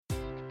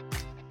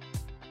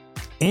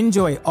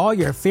Enjoy all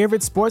your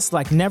favorite sports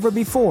like never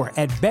before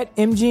at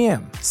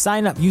BetMGM.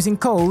 Sign up using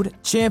code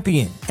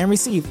CHAMPION and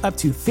receive up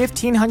to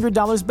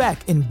 $1,500 back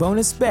in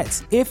bonus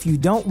bets if you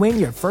don't win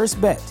your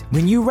first bet.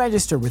 When you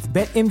register with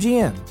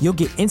BetMGM, you'll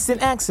get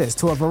instant access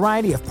to a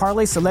variety of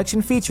parlay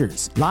selection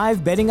features,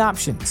 live betting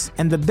options,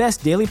 and the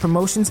best daily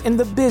promotions in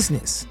the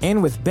business.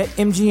 And with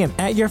BetMGM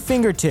at your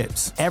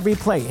fingertips, every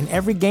play and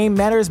every game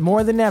matters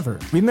more than ever.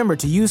 Remember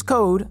to use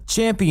code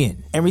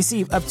CHAMPION and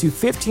receive up to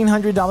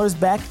 $1,500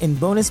 back in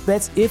bonus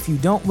bets if you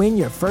don't win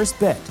your first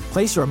bet.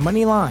 Place your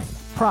money line,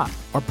 prop,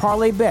 or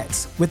parlay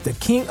bets with the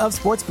king of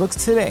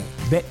sportsbooks today.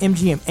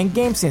 BetMGM and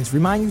GameSense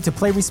remind you to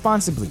play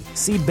responsibly.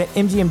 See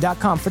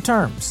BetMGM.com for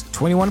terms.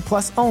 21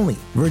 plus only.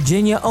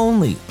 Virginia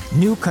only.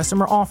 New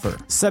customer offer.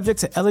 Subject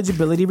to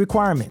eligibility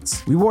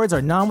requirements. Rewards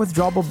are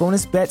non-withdrawable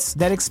bonus bets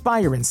that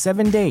expire in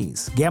 7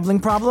 days. Gambling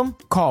problem?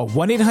 Call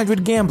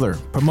 1-800-GAMBLER.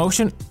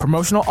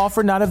 Promotional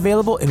offer not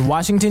available in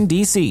Washington,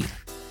 D.C.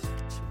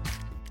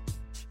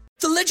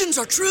 The legends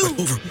are true.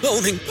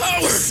 Overwhelming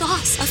power! The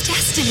sauce of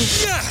destiny.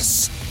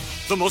 Yes!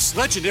 The most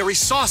legendary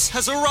sauce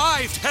has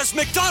arrived as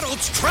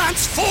McDonald's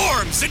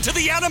transforms into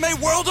the anime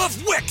world of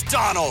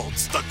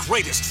WickDonald's. The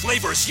greatest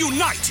flavors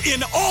unite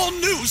in all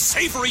new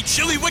savory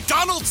chili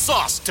McDonald's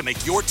sauce to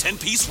make your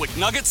 10-piece Wick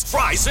Nuggets,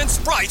 fries, and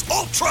Sprite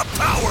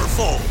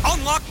ultra-powerful.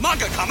 Unlock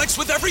manga comics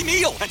with every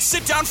meal and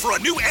sit down for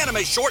a new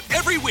anime short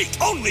every week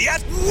only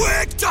at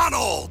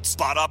WickDonald's.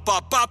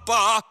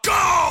 Ba-da-ba-ba-ba,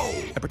 go!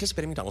 At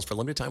participating McDonald's for a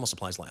limited time while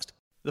supplies last.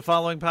 The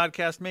following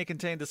podcast may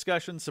contain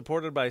discussions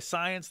supported by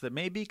science that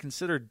may be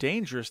considered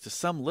dangerous to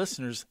some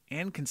listeners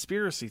and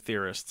conspiracy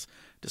theorists.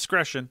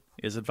 Discretion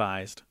is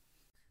advised.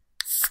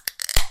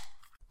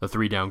 The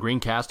Three Down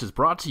Greencast is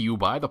brought to you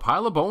by the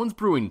Pile of Bones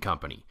Brewing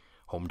Company.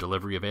 Home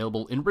delivery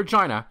available in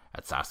Regina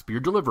at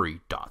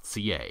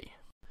sassbeerdelivery.ca.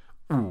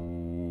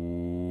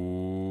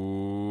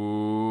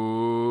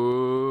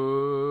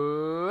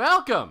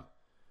 Welcome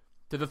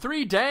to the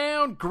Three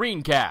Down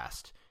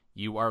Greencast.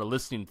 You are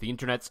listening to the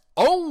internet's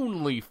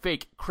only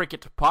fake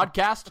cricket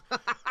podcast.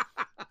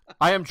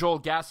 I am Joel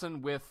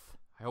Gasson with,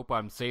 I hope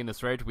I'm saying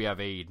this right, we have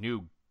a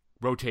new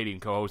rotating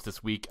co-host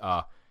this week,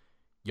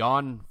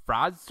 Jan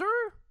Fraser?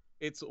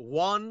 It's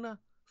Juan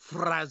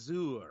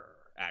Frazur,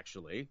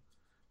 actually.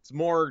 It's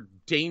more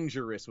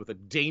dangerous with a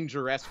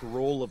dangerous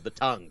roll of the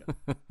tongue,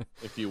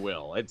 if you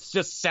will. It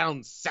just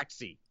sounds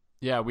sexy.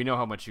 Yeah, we know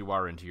how much you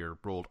are into your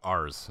rolled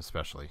R's,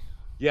 especially.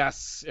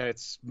 Yes,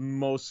 it's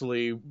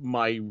mostly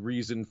my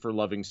reason for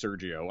loving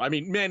Sergio. I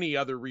mean, many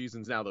other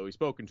reasons now that we've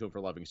spoken to him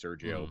for loving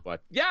Sergio.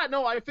 But yeah,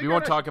 no, I figured... We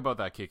won't talk about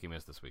that kick he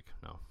missed this week,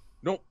 no.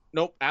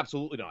 Nope,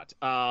 absolutely not.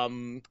 I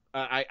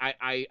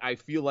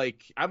feel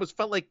like... I almost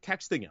felt like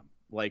texting him.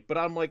 But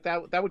I'm like,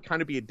 that would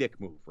kind of be a dick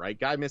move, right?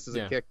 Guy misses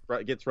a kick,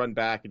 gets run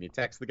back, and you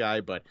text the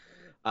guy. But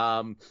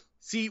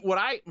see,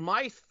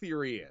 my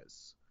theory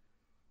is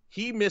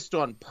he missed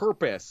on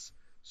purpose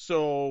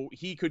so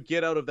he could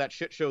get out of that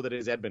shit show that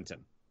is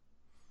Edmonton.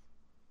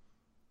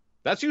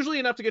 That's usually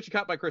enough to get you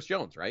caught by Chris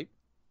Jones, right?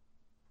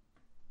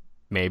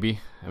 Maybe.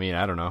 I mean,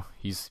 I don't know.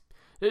 Is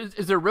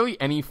there really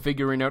any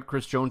figuring out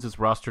Chris Jones's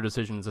roster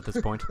decisions at this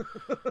point?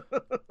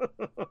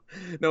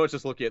 No, it's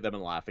just looking at them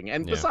and laughing.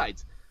 And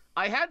besides,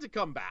 I had to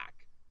come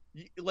back.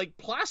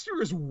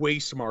 Plaster is way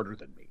smarter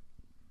than me.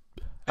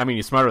 I mean,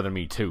 he's smarter than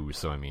me too,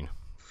 so I mean...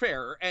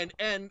 Fair,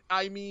 and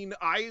I mean,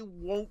 I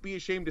won't be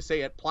ashamed to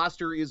say it,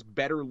 Plaster is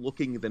better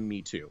looking than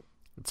me too.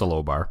 It's a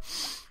low bar.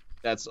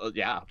 That's,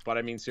 but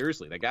I mean,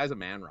 seriously, that guy's a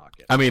man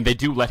rocket. I mean, they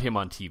do let him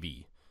on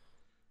TV.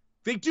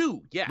 They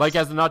do, yes.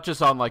 As not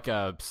just on, a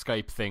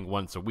Skype thing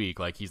once a week,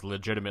 he's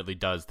legitimately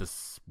does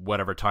this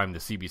whatever time the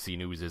CBC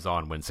News is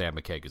on when Sam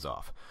McKegg is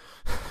off.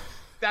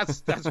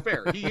 That's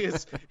fair. He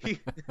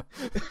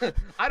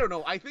I don't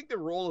know. I think the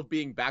role of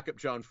being backup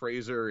John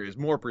Fraser is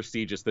more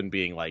prestigious than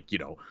being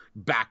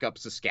backup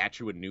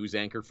Saskatchewan news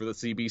anchor for the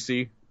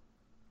CBC.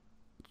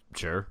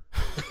 Sure.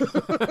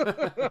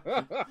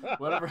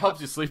 Whatever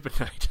helps you sleep at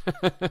night.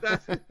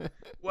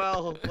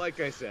 Well, like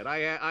I said,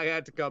 I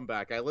had to come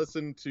back. I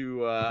listened to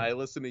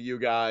you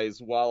guys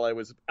while I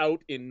was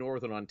out in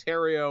Northern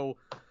Ontario,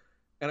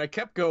 and I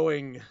kept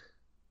going,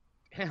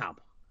 damn.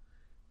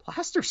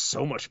 Plaster's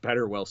so much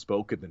better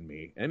well-spoken than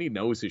me, and he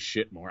knows his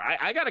shit more.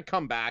 I got to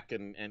come back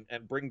and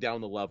bring down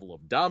the level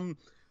of dumb,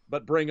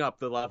 but bring up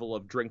the level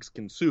of drinks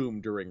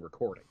consumed during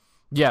recording.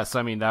 Yes,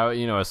 I mean, that,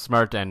 as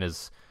smart and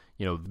as,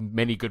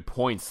 many good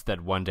points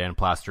that one Dan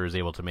Plaster is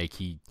able to make,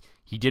 he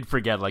did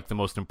forget, the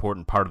most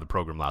important part of the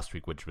program last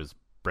week, which was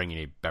bringing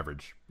a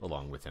beverage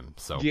along with him.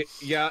 So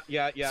Yeah.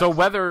 So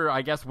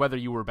whether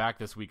you were back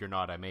this week or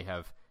not, I may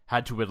have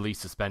had to at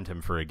least suspend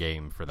him for a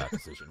game for that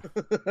decision.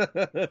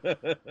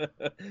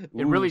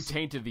 It really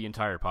tainted the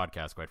entire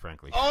podcast, quite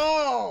frankly.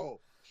 Oh,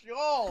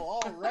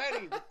 Joel,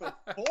 already with the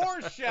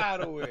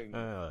foreshadowing.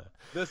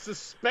 The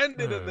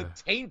suspended and the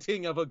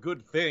tainting of a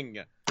good thing.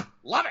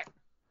 Love it.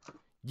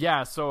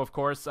 Yeah, so of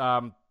course,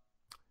 to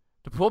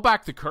pull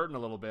back the curtain a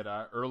little bit,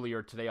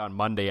 earlier today on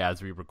Monday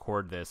as we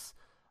record this,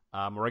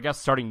 or I guess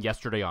starting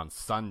yesterday on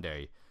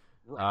Sunday,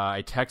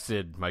 I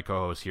texted my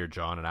co-host here,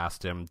 John, and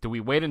asked him, do we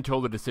wait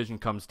until the decision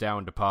comes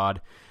down to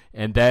pod?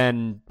 And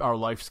then our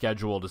life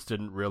schedule just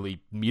didn't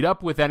really meet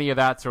up with any of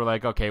that. So we're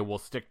like, okay, we'll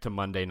stick to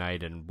Monday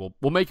night and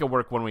we'll make it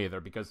work one way or the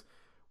other, because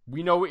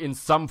we know in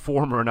some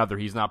form or another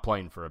he's not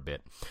playing for a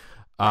bit.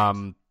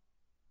 And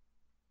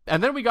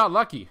then we got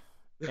lucky.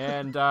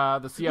 And the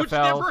CFL... Which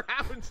never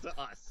happens to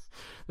us.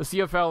 The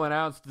CFL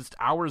announced just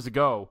hours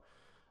ago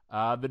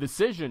the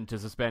decision to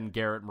suspend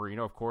Garrett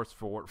Marino, of course,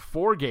 for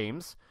 4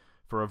 games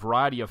for a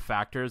variety of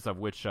factors, of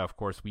which, of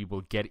course, we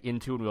will get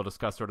into, and we'll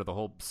discuss sort of the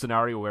whole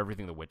scenario,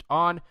 everything that went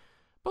on.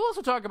 But we'll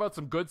also talk about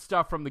some good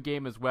stuff from the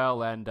game as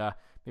well, and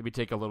maybe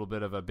take a little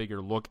bit of a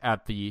bigger look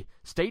at the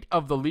state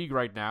of the league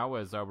right now,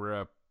 as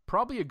we're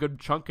probably a good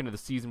chunk into the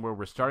season where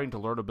we're starting to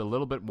learn a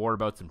little bit more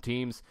about some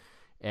teams.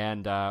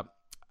 And I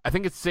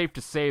think it's safe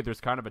to say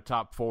there's kind of a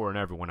top 4 in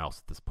everyone else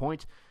at this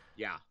point.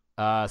 Yeah.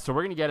 So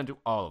we're going to get into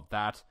all of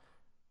that.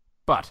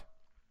 But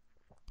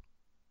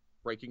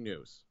breaking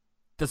news.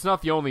 That's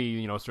not the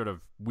only, sort of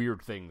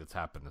weird thing that's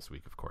happened this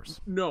week, of course.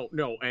 No.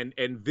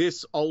 And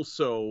this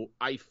also,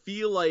 I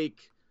feel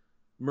like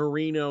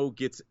Marino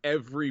gets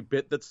every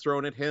bit that's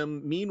thrown at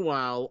him.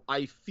 Meanwhile,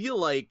 I feel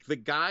like the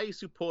guys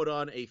who put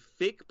on a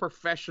fake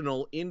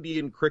professional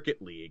Indian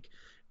cricket league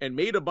and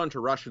made a bunch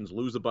of Russians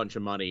lose a bunch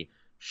of money,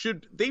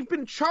 they've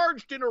been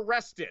charged and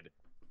arrested.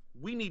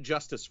 We need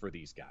justice for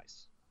these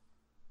guys.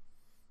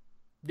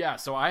 Yeah,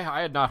 so I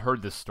had not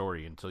heard this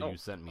story until you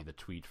sent me the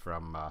tweet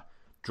from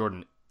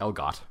Jordan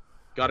Elgott.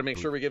 Got to make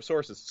sure we give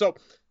sources.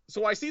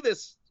 So I see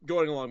this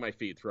going along my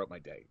feed throughout my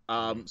day.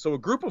 So a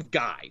group of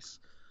guys,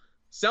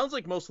 sounds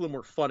like most of them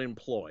were fun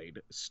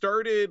employed,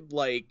 started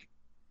like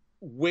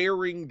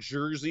wearing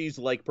jerseys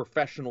like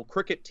professional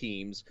cricket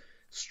teams,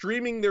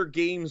 streaming their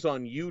games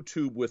on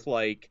YouTube with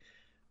like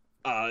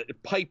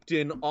piped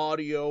in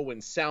audio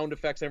and sound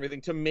effects and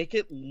everything to make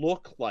it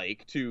look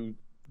like to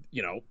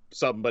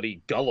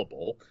somebody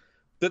gullible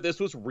that this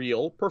was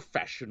real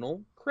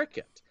professional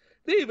cricket.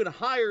 They even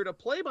hired a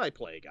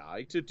play-by-play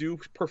guy to do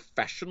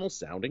professional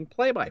sounding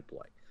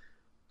play-by-play.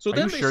 So Are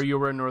you sure you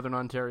were in Northern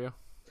Ontario?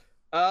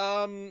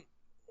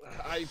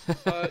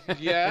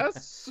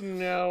 Yes,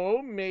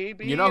 no,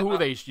 maybe. You know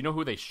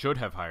who they should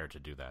have hired to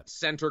do that?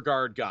 Center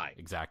guard guy.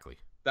 Exactly.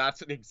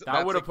 That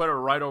would have put it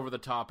right over the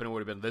top, and it would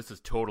have been, this is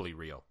totally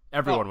real.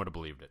 Everyone would have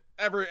believed it.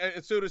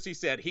 As soon as he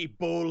said he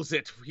bowls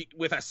it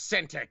with a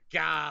center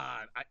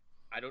guard.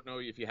 I don't know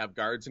if you have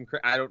guards in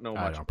cricket. I don't know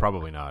much.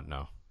 Probably not,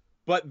 no.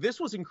 But this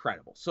was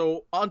incredible.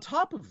 So on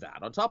top of that,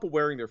 on top of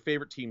wearing their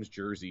favorite team's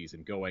jerseys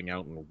and going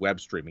out and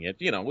web streaming it,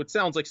 it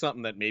sounds like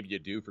something that maybe you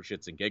do for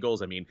shits and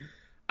giggles. I mean,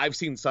 I've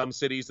seen some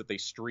cities that they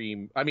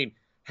stream. I mean,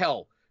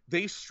 hell,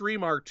 they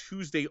stream our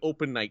Tuesday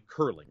open night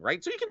curling,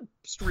 right? So you can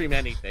stream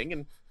anything,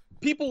 and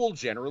people will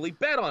generally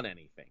bet on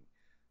anything.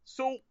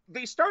 So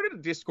they started a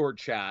Discord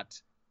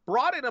chat,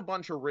 brought in a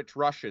bunch of rich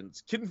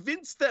Russians,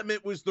 convinced them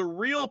it was the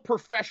real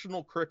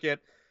professional cricket,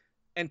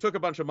 and took a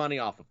bunch of money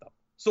off of them.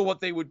 So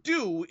what they would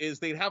do is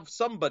they'd have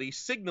somebody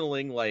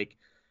signaling like,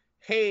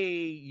 hey,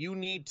 you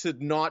need to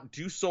not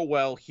do so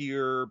well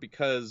here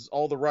because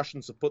all the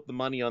Russians have put the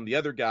money on the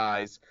other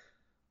guys.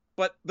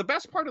 But the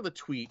best part of the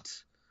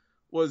tweet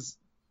was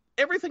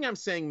everything I'm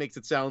saying makes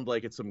it sound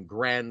like it's some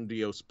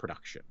grandiose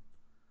production.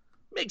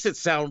 Makes it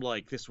sound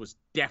like this was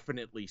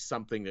definitely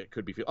something that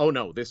could be...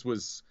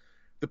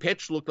 The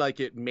pitch looked like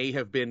it may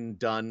have been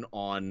done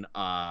on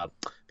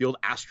the old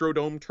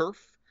Astrodome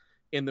turf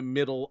in the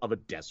middle of a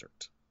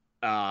desert.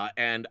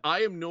 And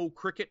I am no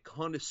cricket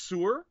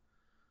connoisseur,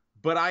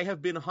 but I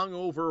have been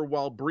hungover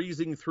while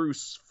breezing through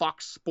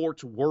Fox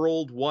Sports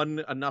World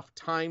one enough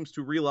times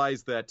to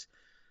realize that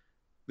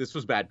this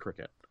was bad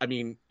cricket. I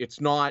mean, it's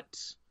not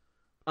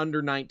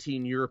under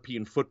 19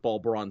 European football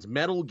bronze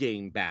medal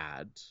game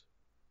bad,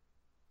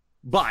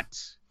 but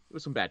it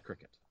was some bad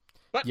cricket.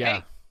 But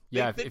yeah,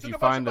 hey, if you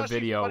find the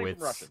video,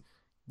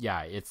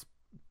 it's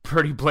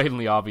pretty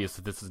blatantly obvious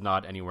that this is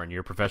not anywhere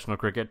near professional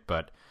cricket,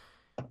 but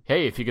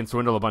hey, if you can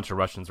swindle a bunch of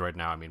Russians right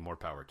now, I mean, more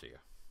power to you.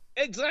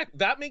 Exactly.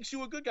 That makes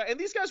you a good guy. And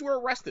these guys were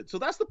arrested. So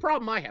that's the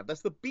problem I have.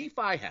 That's the beef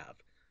I have.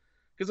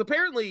 Because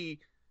apparently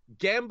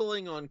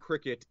gambling on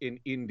cricket in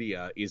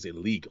India is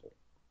illegal.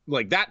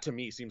 Like, that to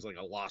me seems like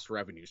a lost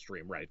revenue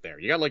stream right there.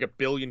 You got like 1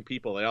 billion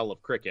people that all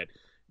love cricket.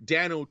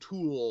 Dan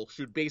O'Toole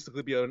should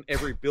basically be on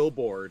every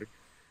billboard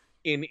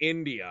in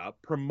India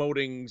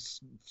promoting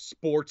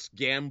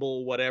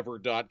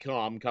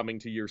sportsgamblewhatever.com coming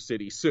to your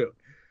city soon.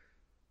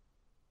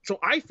 So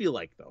I feel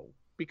like, though,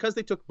 because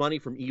they took money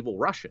from evil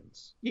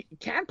Russians, you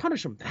can't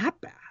punish them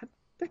that bad.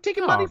 They're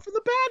taking money from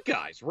the bad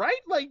guys,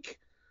 right? Like,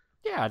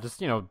 yeah,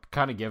 just,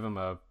 kind of give them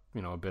a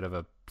bit of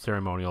a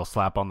ceremonial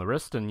slap on the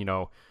wrist and,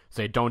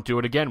 say, don't do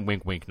it again,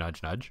 wink, wink,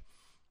 nudge, nudge.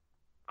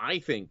 I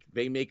think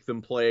they make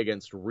them play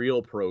against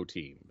real pro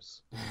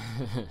teams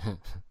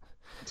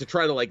to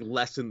try to, like,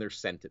 lessen their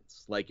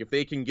sentence. Like, if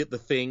they can get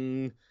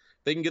the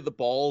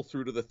ball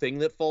through to the thing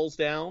that falls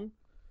down,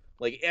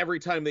 like, every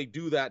time they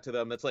do that to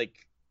them, that's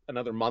like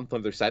another month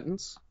of their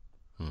sentence.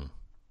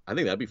 I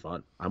think that'd be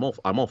fun. I'm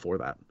all for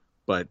that.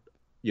 But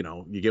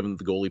you give them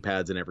the goalie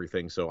pads and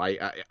everything. So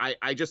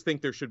I just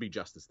think there should be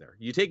justice there.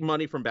 You take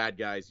money from bad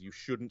guys, you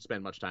shouldn't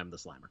spend much time in the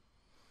slammer.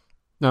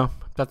 No,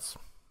 that's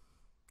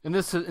in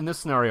this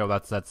scenario.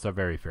 That's a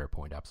very fair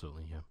point.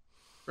 Absolutely, yeah.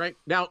 Right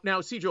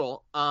now, see,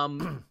 Joel,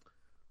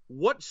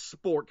 what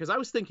sport? Because I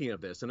was thinking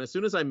of this, and as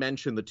soon as I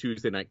mentioned the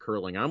Tuesday night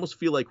curling, I almost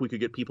feel like we could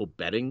get people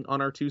betting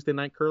on our Tuesday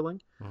night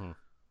curling. Mm-hmm.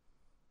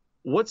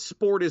 What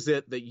sport is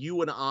it that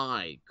you and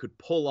I could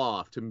pull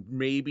off to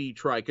maybe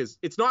try? Because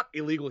it's not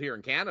illegal here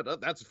in Canada.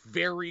 That's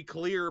very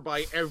clear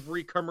by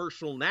every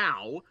commercial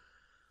now.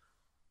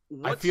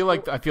 I feel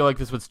like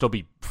this would still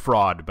be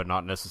fraud, but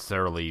not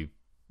necessarily,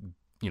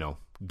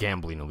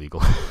 gambling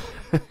illegal.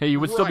 You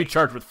would still be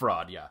charged with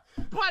fraud, yeah.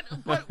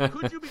 But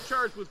could you be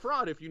charged with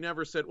fraud if you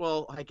never said,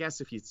 well, I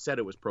guess if you said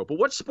it was pro. But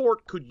what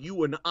sport could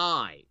you and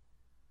I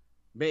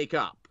make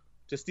up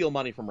to steal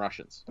money from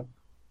Russians?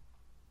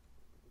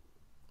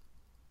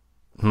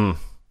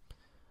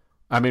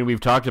 I mean, we've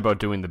talked about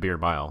doing the beer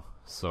mile,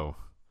 so.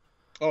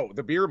 Oh,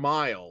 the beer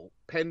mile,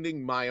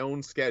 pending my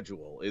own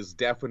schedule, is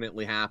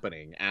definitely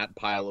happening at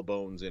Pile of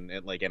Bones, and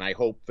I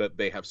hope that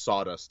they have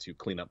sawdust to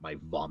clean up my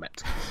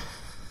vomit.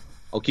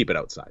 I'll keep it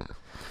outside.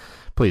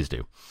 Please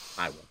do.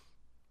 I will.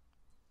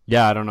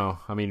 Yeah, I don't know.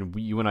 I mean,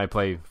 you and I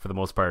play, for the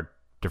most part,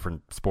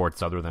 different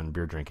sports other than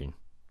beer drinking,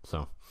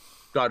 so.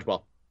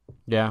 Dodgeball.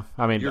 Yeah,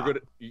 I mean. You're good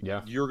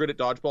at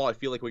dodgeball. I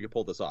feel like we could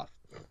pull this off.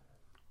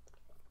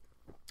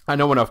 I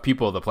know enough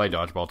people that play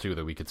dodgeball too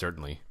that we could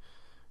certainly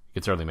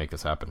make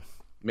this happen.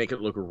 Make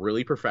it look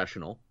really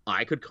professional.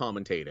 I could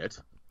commentate it,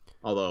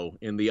 although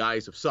in the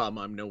eyes of some,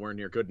 I'm nowhere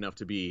near good enough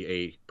to be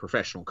a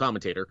professional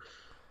commentator.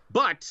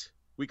 But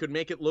we could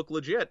make it look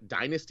legit.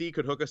 Dynasty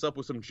could hook us up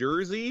with some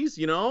jerseys,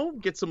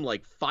 get some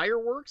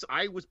fireworks.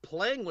 I was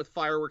playing with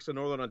fireworks in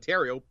Northern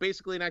Ontario,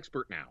 basically an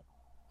expert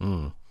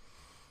now.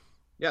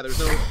 Yeah,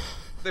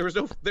 there was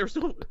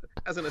no,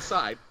 as an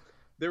aside,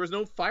 there was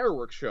no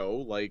fireworks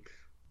show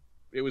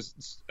it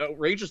was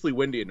outrageously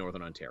windy in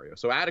Northern Ontario.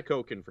 So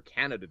Atikokan for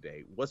Canada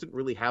Day wasn't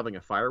really having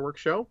a fireworks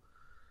show.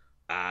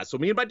 So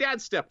me and my dad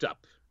stepped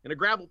up in a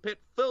gravel pit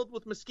filled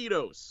with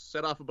mosquitoes,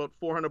 set off about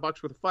 $400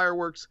 worth of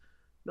fireworks.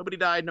 Nobody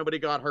died. Nobody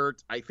got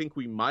hurt. I think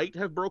we might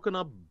have broken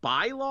a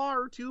bylaw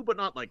or two, but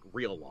not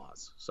real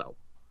laws. So,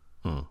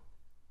 yeah.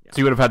 So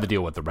you would have had to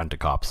deal with the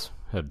rent-a-cops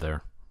had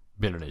there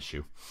been an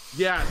issue.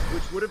 Yes,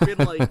 which would have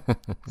been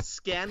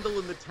scandal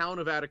in the town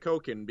of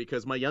Atikokan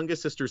because my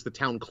youngest sister's the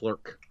town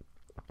clerk.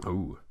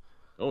 Ooh.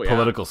 Oh, yeah.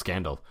 Political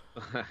scandal.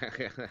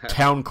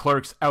 Town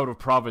clerk's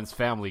out-of-province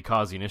family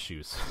causing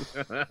issues.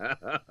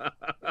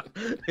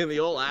 In the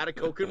old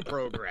Atikokan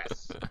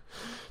progress.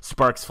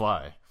 Sparks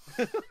fly.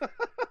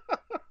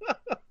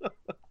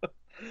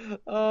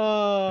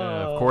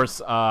 Of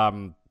course,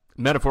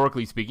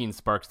 metaphorically speaking,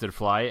 sparks did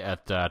fly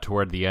at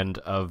toward the end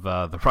of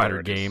the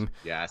Rider game.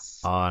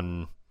 Yes.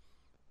 On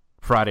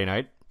Friday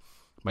night.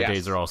 My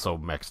days are also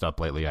mixed up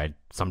lately. I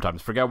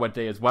sometimes forget what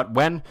day is what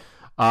when.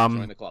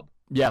 Join the club.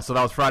 Yeah, so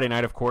that was Friday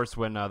night, of course,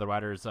 when the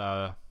Riders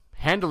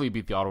handily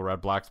beat the Ottawa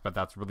Red Blacks, but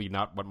that's really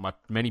not what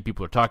many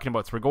people are talking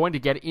about. So we're going to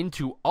get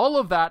into all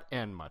of that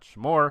and much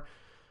more.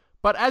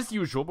 But as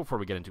usual, before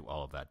we get into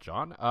all of that,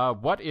 John,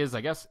 what is, I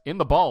guess, in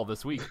the ball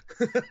this week?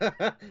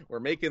 We're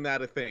making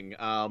that a thing.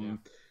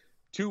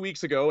 2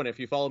 weeks ago, and if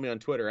you follow me on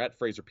Twitter at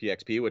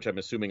FraserPXP, which I'm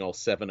assuming all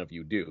 7 of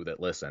you do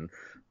that listen,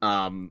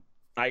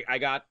 I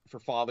got for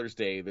Father's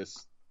Day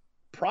this,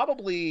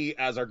 probably,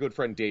 as our good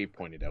friend Dave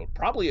pointed out,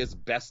 probably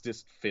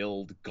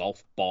asbestos-filled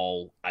golf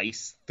ball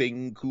ice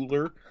thing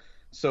cooler.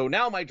 So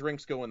now my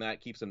drinks go in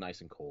that, keeps them nice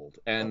and cold.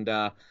 And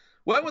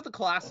went with the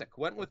classic.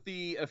 Went with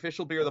the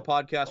official beer of the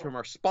podcast from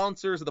our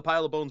sponsors of the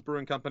Pile of Bones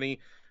Brewing Company,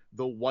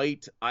 the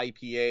White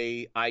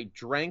IPA. I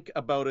drank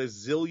about a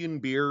zillion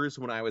beers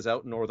when I was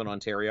out in Northern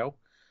Ontario,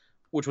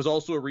 which was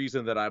also a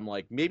reason that I'm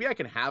maybe I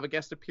can have a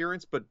guest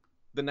appearance, but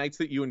the nights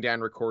that you and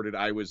Dan recorded,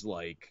 I was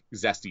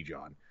Zesty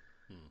John.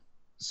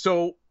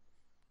 So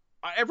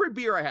every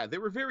beer I had, they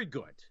were very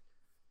good,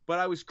 but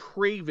I was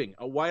craving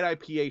a white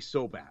IPA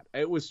so bad.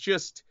 It was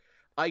just,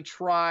 I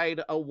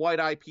tried a white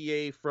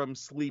IPA from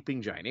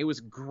Sleeping Giant. It was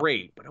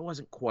great, but it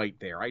wasn't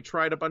quite there. I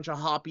tried a bunch of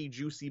hoppy,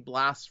 juicy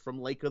blasts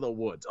from Lake of the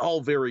Woods,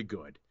 all very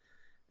good.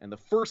 And the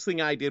first thing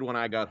I did when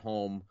I got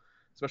home,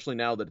 especially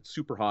now that it's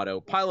super hot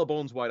out, Pile of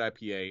Bones white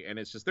IPA, and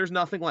it's just, there's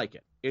nothing like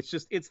it.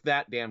 It's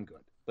that damn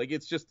good.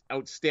 It's just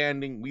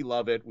outstanding. We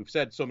love it. We've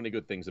said so many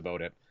good things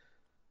about it.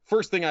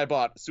 First thing I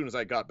bought as soon as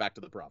I got back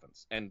to the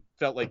province, and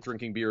felt like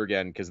drinking beer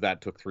again because that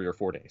took 3 or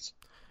 4 days.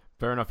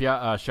 Fair enough.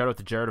 Yeah. Shout out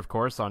to Jared, of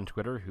course, on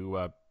Twitter, who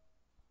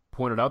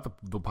pointed out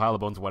the Pile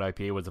of Bones White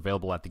IPA was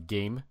available at the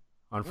game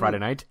on Friday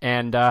night,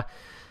 and that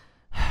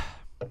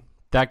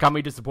got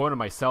me disappointed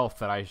myself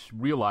that I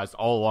realized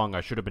all along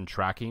I should have been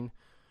tracking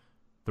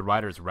the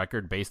Riders'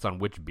 record based on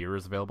which beer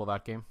is available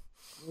that game.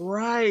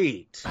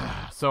 Right.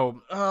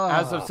 So,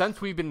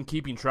 since we've been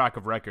keeping track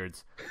of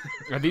records,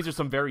 and these are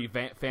some very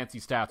fancy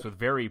stats with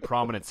very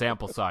prominent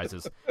sample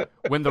sizes,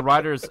 when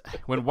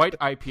White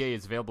IPA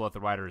is available at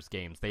the Riders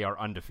games, they are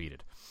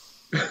undefeated.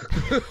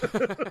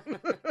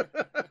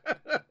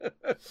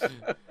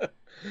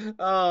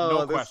 Oh,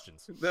 No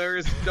questions.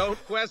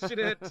 Don't question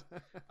it.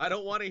 I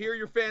don't want to hear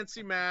your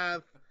fancy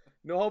math.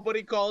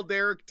 Nobody called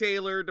Derek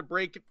Taylor to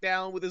break it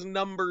down with his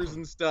numbers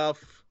and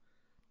stuff.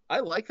 I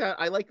like that.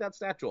 I like that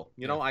stat, Joel.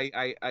 You know,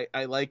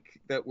 I like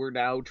that we're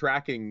now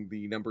tracking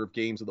the number of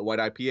games that the White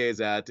IPA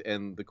is at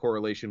and the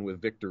correlation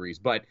with victories.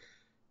 But,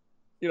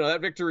 you know,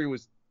 that victory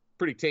was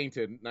pretty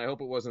tainted, and I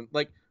hope it wasn't.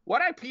 Like,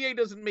 White IPA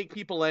doesn't make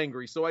people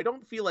angry, so I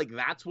don't feel like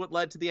that's what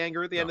led to the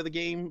anger at the end of the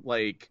game.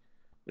 Like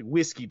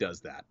whiskey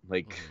does that.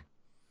 Like,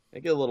 I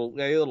get a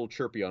little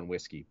chirpy on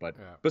whiskey. But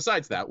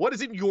besides that, what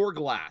is in your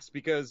glass?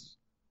 Because,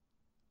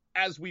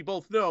 as we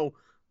both know,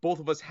 both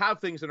of us have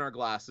things in our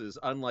glasses,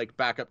 unlike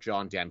backup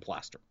John Dan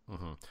Plaster.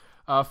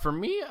 For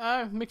me,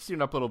 mixing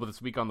it up a little bit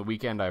this week. On the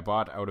weekend, I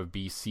bought out of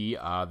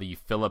BC the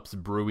Phillips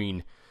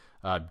Brewing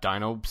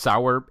Dino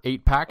Sour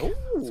 8-pack.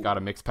 It's got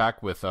a mix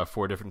pack with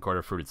 4 different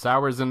quarter-fruited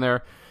sours in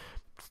there.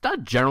 It's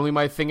not generally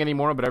my thing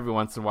anymore, but every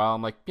once in a while,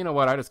 I'm like, you know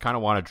what? I just kind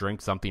of want to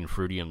drink something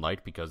fruity and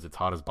light because it's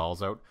hot as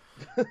balls out.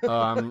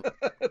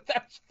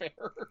 That's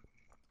fair.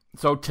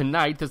 So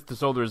tonight, there's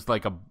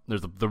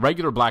the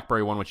regular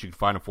blackberry one, which you can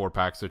find in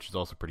 4-packs, which is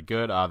also pretty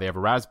good. They have a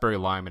raspberry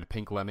lime and a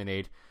pink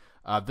lemonade.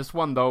 This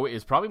one, though,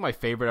 is probably my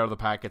favorite out of the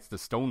pack. It's the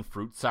stone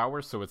fruit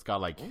sour, so it's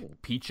got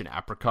peach and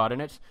apricot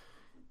in it.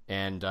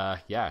 And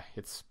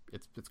it's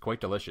quite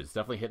delicious. It's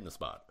definitely hitting the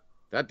spot.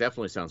 That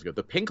definitely sounds good.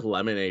 The pink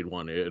lemonade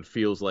one, it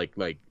feels like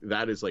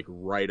that is like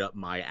right up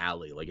my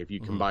alley. Like if you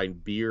combine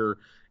beer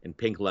and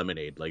pink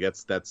lemonade, like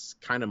that's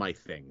kind of my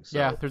thing. So.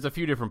 Yeah, there's a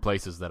few different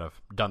places that have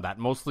done that.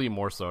 Mostly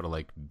more so to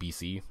like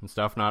BC and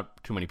stuff.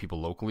 Not too many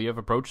people locally have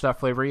approached that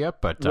flavor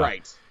yet, but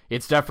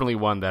it's definitely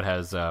one that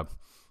has kind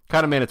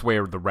of made its way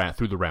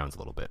through the rounds a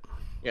little bit.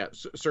 Yeah,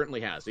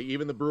 certainly has.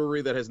 Even the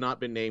brewery that has not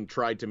been named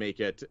tried to make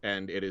it,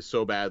 and it is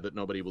so bad that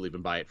nobody will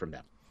even buy it from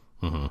them.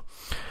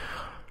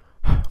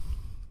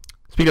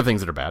 Speaking of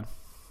things that are bad.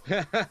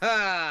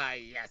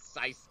 Yes,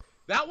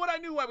 that one I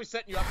knew I was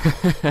setting you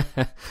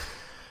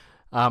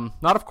up.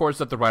 Not, of course,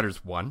 that the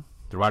Riders won.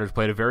 The Riders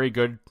played a very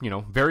good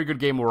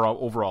game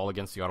overall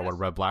against the Ottawa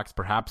Red Blacks.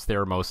 Perhaps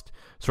their most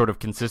sort of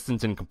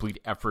consistent and complete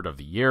effort of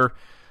the year.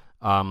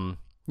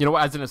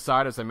 As an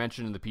aside, as I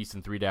mentioned in the piece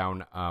in 3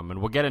 Down, and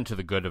we'll get into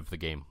the good of the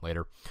game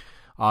later.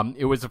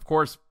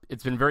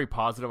 It's been very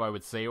positive, I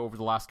would say, over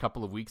the last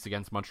couple of weeks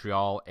against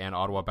Montreal and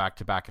Ottawa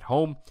back-to-back at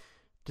home,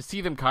 to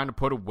see them kind of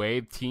put away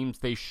teams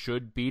they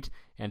should beat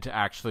and to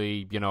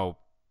actually,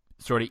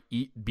 sort of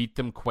beat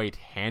them quite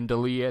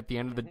handily at the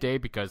end of the day,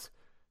 because,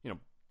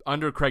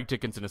 under Craig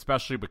Dickinson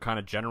especially, but kind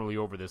of generally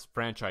over this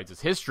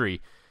franchise's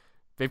history,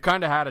 they've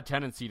kind of had a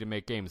tendency to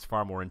make games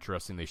far more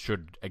interesting than they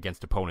should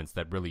against opponents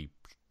that really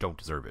don't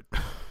deserve it.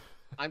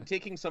 I'm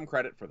taking some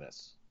credit for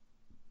this.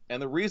 And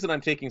the reason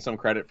I'm taking some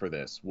credit for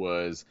this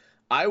was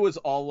I was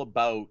all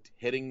about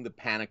hitting the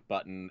panic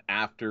button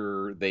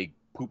after they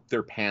pooped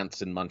their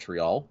pants in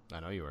Montreal. I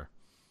know you were.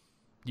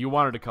 You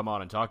wanted to come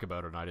on and talk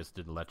about it, and I just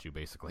didn't let you,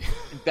 basically.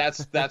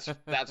 That's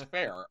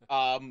fair.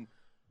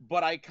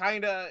 But I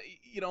kind of,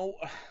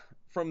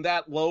 from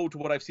that low to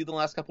what I've seen the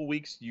last couple of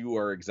weeks, you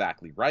are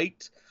exactly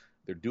right.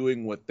 They're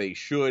doing what they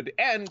should,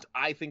 and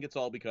I think it's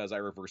all because I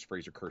reverse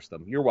Fraser cursed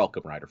them. You're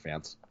welcome, Rider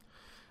fans.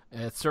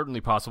 It's certainly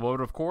possible,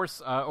 but of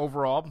course,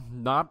 overall,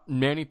 not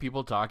many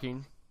people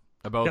talking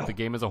about the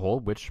game as a whole,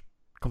 which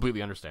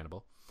completely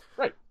understandable.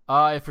 Right.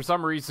 If for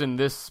some reason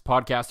this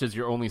podcast is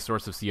your only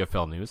source of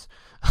CFL news,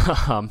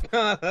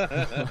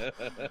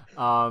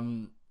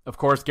 of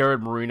course,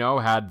 Garrett Marino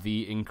had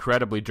the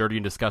incredibly dirty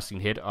and disgusting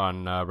hit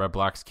on Red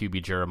Blacks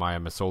QB Jeremiah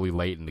Masoli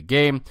late in the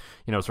game.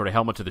 Sort of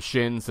helmet to the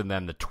shins and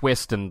then the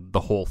twist and the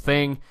whole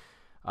thing.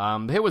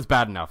 The hit was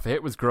bad enough. The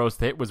hit was gross.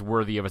 The hit was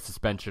worthy of a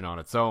suspension on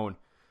its own.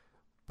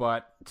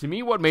 But to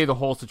me, what made the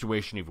whole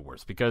situation even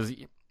worse, because,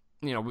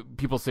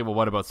 people say, well,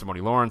 what about Simone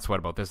Lawrence? What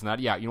about this and that?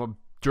 Yeah,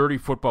 dirty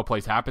football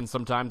plays happen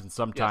sometimes, and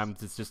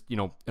sometimes it's just,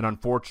 an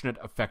unfortunate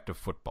effect of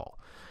football.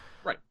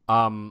 Right.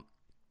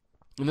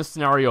 In this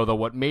scenario, though,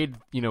 what made,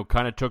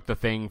 kind of took the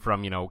thing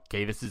from,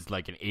 okay, this is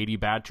like an 80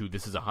 bad to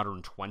this is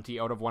 120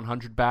 out of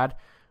 100 bad,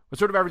 was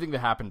sort of everything that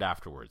happened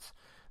afterwards.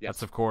 Yes.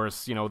 That's, of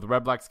course, the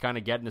Red Blacks kind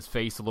of get in his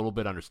face a little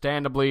bit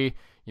understandably.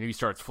 He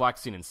starts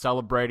flexing and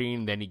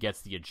celebrating. Then he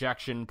gets the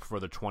ejection for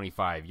the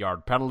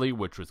 25-yard penalty,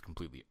 which was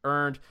completely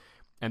earned.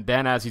 And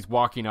then as he's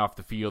walking off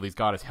the field, he's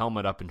got his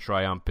helmet up in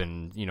triumph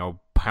and,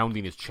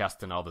 pounding his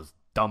chest and all this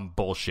dumb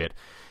bullshit.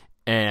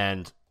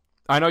 And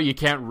I know you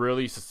can't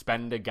really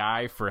suspend a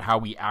guy for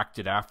how he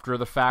acted after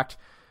the fact,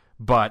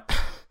 but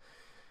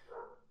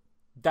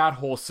that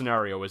whole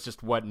scenario is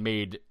just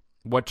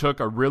what took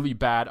a really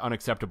bad,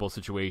 unacceptable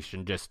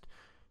situation just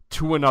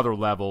to another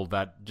level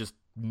that just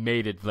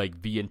made it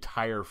like the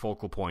entire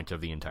focal point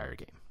of the entire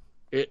game.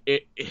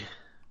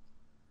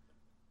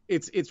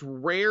 It's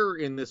rare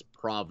in this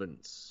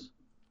province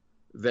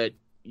that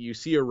you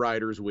see a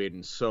Riders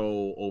win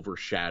so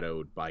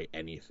overshadowed by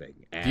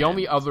anything. And the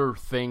only other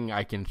thing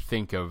I can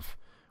think of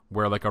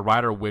where like a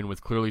Rider win was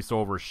clearly so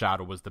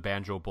overshadowed was the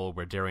Banjo Bowl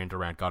where Darian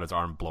Durant got his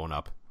arm blown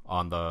up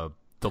on the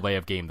delay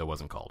of game that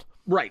wasn't called.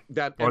 Right.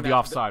 Or the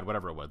offside,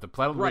 whatever it was. The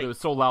penalty Right. it was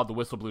so loud, the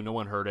whistle blew, no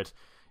one heard it,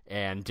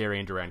 and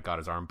Darian Durant got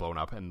his arm blown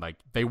up, and like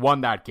they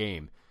won that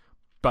game,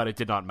 but it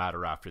did not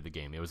matter after the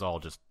game. It was all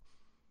just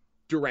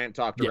Durant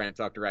talk. And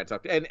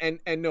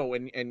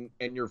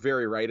you're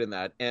very right in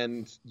that.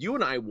 And you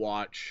and I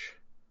watch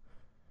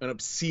an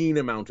obscene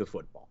amount of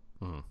football.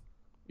 Mm-hmm.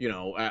 You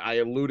know, I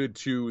alluded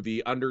to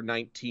the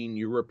under-19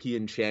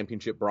 European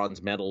Championship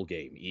bronze medal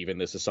game. Even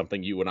this is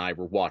something you and I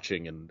were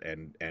watching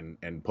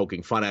and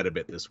poking fun at a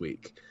bit this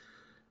week.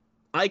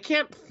 I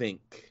can't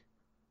think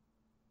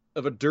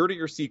of a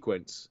dirtier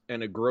sequence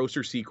and a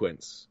grosser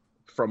sequence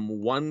from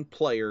one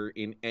player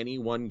in any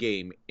one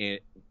game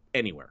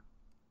anywhere.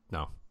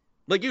 no.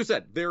 Like you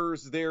said,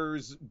 there's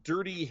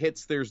dirty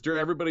hits.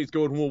 Everybody's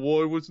going, well,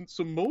 why wasn't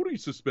Simone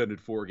suspended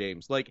 4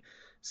 games? Like,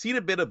 seen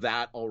a bit of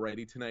that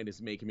already tonight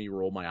is making me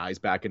roll my eyes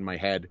back in my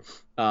head.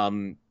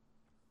 Simone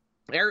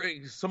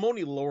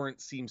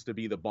Lawrence seems to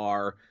be the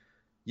bar.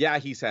 Yeah,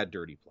 he's had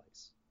dirty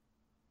plays,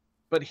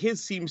 but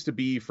his seems to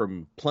be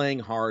from playing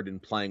hard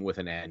and playing with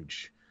an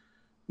edge,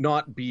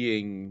 not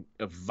being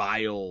a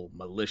vile,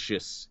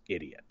 malicious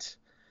idiot.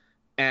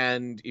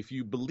 And if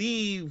you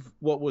believe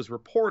what was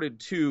reported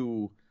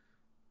too,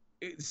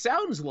 it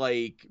sounds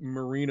like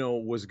Marino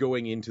was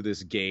going into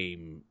this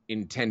game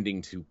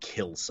intending to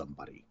kill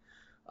somebody.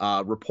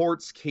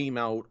 Reports came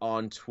out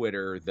on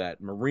Twitter that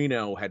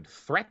Marino had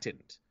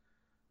threatened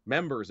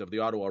members of the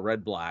Ottawa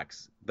Red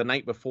Blacks the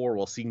night before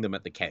while seeing them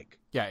at the keg.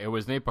 Yeah, it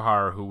was Nate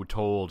Behar who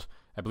told,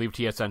 I believe,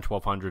 TSN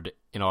 1200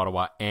 in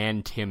Ottawa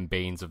and Tim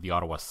Baines of the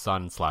Ottawa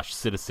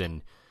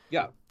Sun/Citizen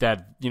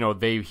that, you know,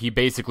 he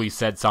basically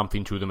said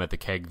something to them at the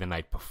keg the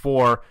night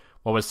before.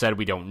 What was said,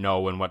 we don't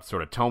know, and what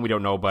sort of tone, we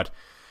don't know, but...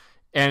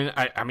 And,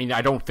 I mean,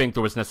 I don't think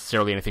there was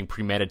necessarily anything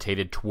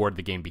premeditated toward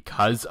the game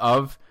because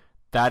of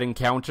that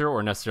encounter,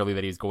 or necessarily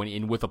that he's going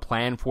in with a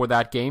plan for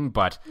that game,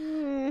 but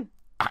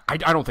I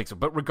don't think so.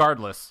 But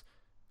regardless,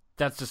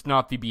 that's just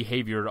not the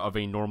behavior of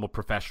a normal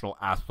professional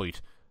athlete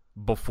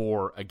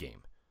before a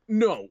game.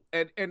 No,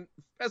 and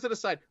as an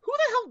aside, who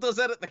the hell does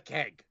that at the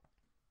keg?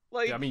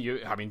 Like, I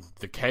mean,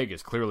 the keg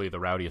is clearly the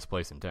rowdiest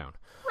place in town.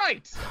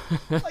 Right.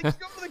 Like, you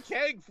go to the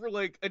keg for,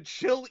 like, a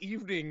chill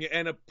evening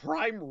and a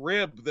prime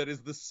rib that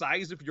is the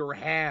size of your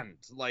hand.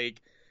 Like,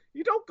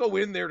 you don't go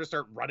in there to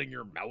start running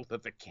your mouth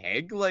at the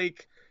keg.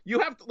 Like, you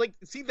have to, like,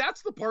 see,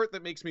 that's the part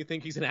that makes me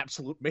think he's an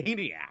absolute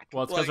maniac.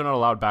 Well, it's because they're not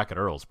allowed back at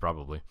Earl's,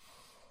 probably.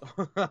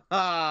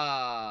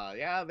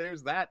 Yeah,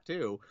 there's that,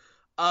 too.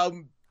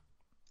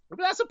 But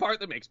that's the part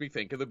that makes me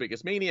think of the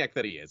biggest maniac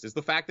that he is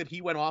the fact that he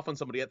went off on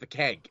somebody at the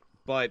keg.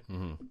 But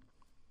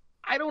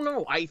I don't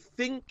know. I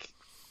think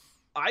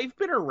I've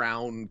been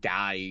around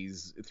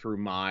guys through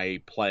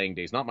my playing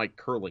days, not my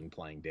curling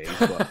playing days.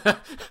 But I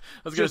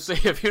was going to say,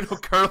 if you know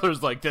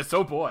curlers like this,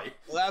 oh boy.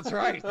 Well, that's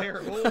right. There,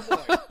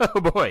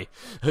 oh boy.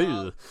 Oh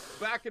boy.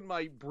 Back in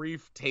my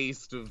brief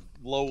taste of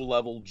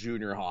low-level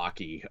junior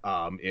hockey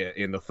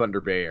in the Thunder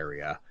Bay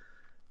area,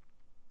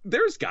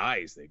 there's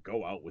guys that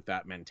go out with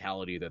that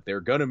mentality that they're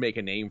going to make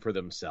a name for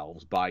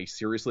themselves by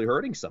seriously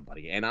hurting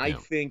somebody. And I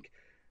think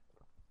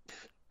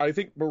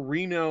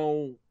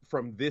Marino,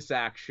 from this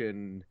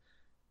action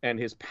and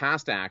his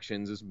past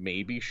actions, is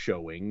maybe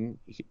showing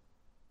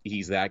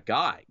he's that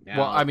guy. Now,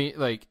 well, I mean,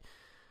 like,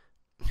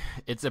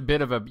 it's a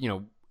bit of a, you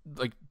know,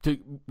 like,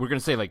 we're going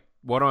to say, like,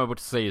 what I'm about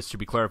to say is to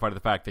be clarified to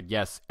the fact that,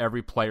 yes,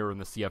 every player in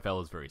the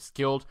CFL is very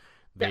skilled.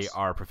 They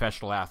are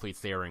professional athletes.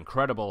 They are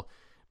incredible.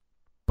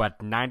 But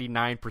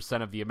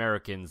 99% of the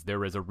Americans,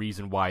 there is a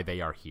reason why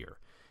they are here.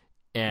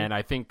 And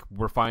I think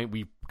we've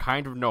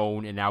kind of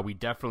known, and now we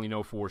definitely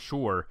know for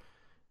sure,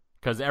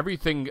 because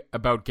everything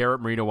about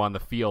Garrett Marino on the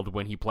field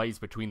when he plays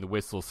between the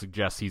whistles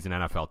suggests he's an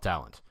NFL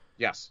talent.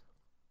 Yes.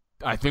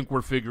 I think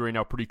we're figuring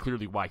out pretty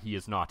clearly why he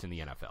is not in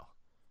the NFL.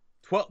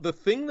 Well, the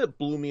thing that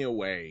blew me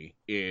away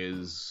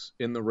is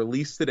in the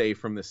release today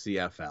from the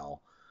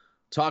CFL,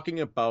 talking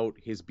about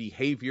his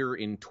behavior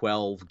in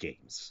 12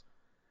 games.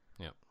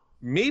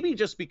 Maybe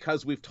just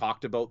because we've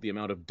talked about the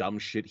amount of dumb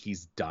shit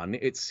he's done,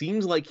 it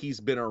seems like he's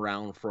been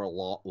around for a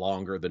lot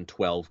longer than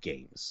 12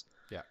 games.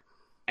 Yeah.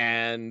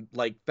 And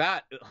like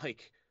that,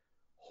 like,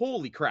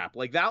 holy crap.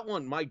 Like that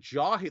one, my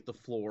jaw hit the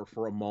floor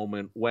for a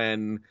moment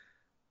when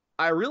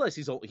I realized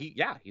he's only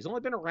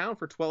been around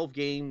for 12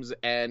 games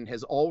and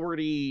has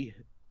already,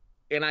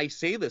 and I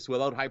say this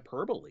without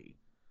hyperbole,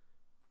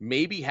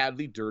 maybe had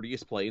the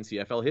dirtiest play in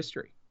CFL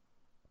history.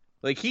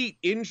 Like, he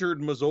injured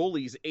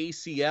Mazzoli's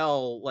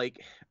ACL,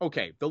 like,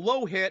 okay, the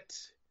low hit,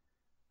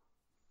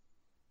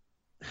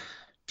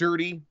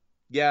 dirty,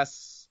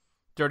 yes.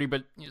 Dirty,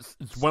 but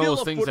it's one of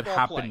those things that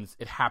happens.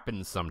 Play. It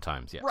happens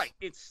sometimes, yes. Right,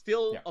 it's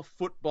still a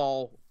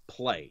football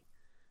play.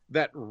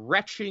 That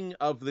retching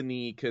of the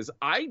knee, because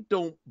I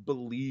don't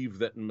believe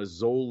that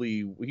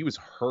Mazzoli, he was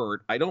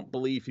hurt. I don't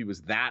believe he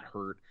was that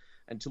hurt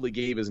until he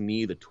gave his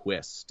knee the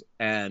twist.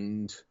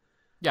 And...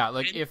 yeah,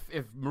 like, if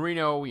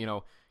Marino, you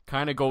know,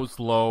 kind of goes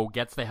low,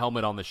 gets the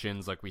helmet on the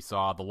shins like we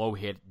saw, the low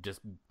hit, just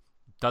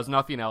does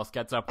nothing else,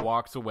 gets up,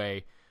 walks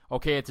away.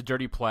 Okay, it's a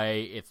dirty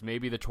play. It's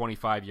maybe the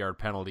 25-yard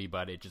penalty,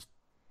 but it just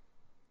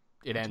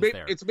it ends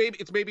there. It's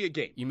maybe a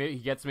game. He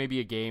gets maybe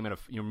a game and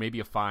maybe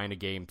a fine, a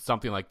game,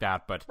 something like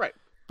that. But right.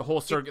 The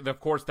whole circuit, of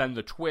course, then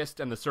the twist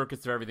and the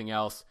circuits of everything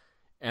else,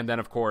 and then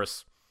of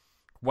course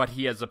what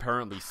he has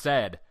apparently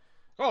said,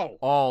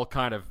 all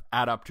kind of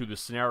add up to the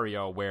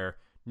scenario where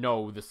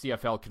no, the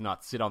CFL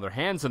cannot sit on their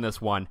hands in this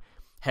one.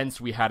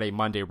 Hence, we had a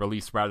Monday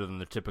release rather than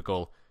the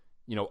typical,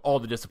 all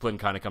the discipline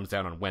kind of comes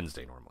down on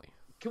Wednesday normally.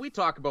 Can we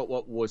talk about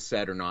what was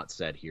said or not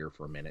said here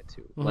for a minute,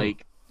 too? Mm-hmm.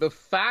 Like, the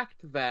fact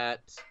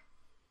that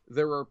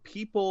there are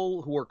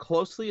people who are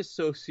closely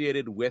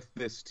associated with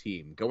this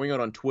team going out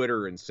on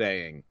Twitter and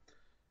saying,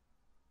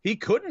 he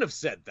couldn't have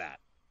said that.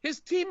 His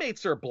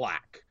teammates are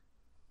black.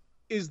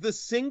 Is the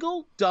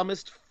single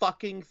dumbest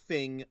fucking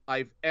thing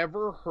I've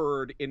ever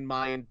heard in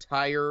my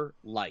entire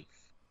life.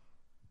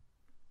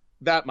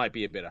 That might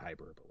be a bit of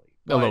hyperbole.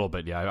 A little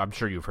bit, yeah. I'm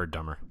sure you've heard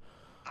dumber.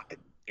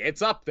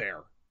 It's up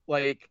there.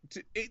 Like,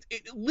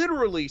 it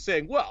literally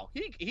saying, well,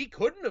 he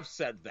couldn't have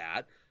said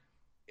that.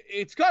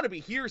 It's got to be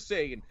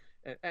hearsay.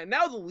 And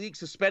now the league's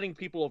suspending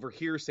people over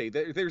hearsay.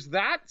 There's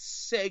that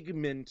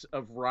segment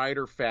of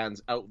Rider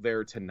fans out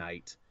there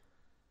tonight.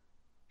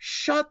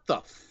 Shut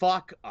the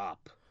fuck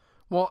up.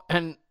 Well,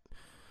 and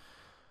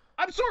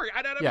I'm sorry.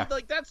 I mean,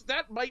 like,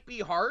 that might be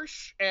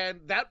harsh, and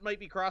that might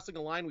be crossing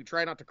a line we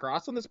try not to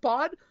cross on this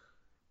pod.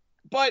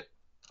 But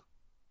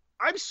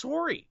I'm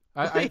sorry.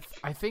 I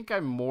think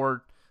I'm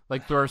more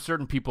like, there are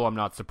certain people I'm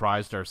not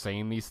surprised are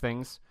saying these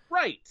things.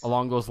 Right.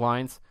 Along those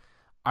lines.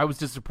 I was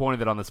disappointed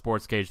that on the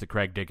sports cage that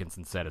Craig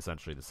Dickinson said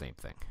essentially the same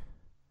thing.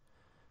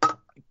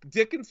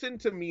 Dickinson,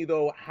 to me,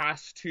 though,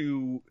 has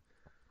to...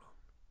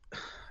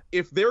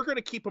 If they're going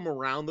to keep him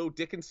around, though,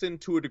 Dickinson,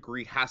 to a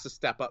degree, has to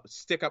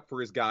stick up for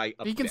his guy.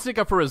 He can stick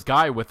up for his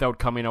guy without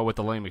coming out with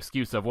the lame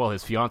excuse of, well,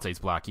 his fiance's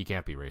black, he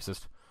can't be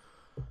racist.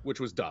 Which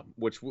was dumb.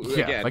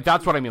 Yeah, again, like,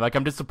 that's what I mean. Like,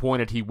 I'm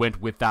disappointed he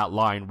went with that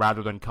line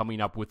rather than coming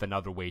up with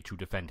another way to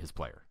defend his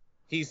player.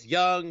 He's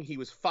young. He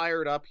was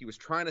fired up. He was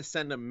trying to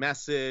send a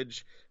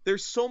message.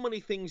 There's so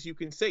many things you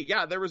can say.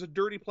 Yeah, there was a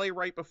dirty play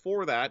right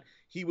before that.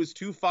 He was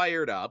too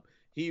fired up.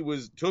 He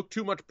took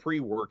too much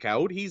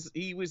pre-workout.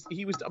 He was.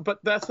 But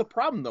that's the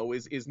problem, though.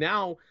 Is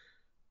now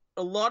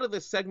a lot of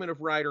this segment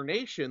of Rider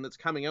Nation that's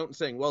coming out and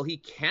saying, well, he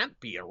can't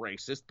be a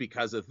racist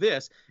because of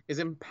this, is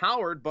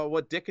empowered by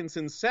what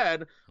Dickinson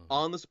said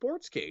on the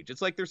sports cage.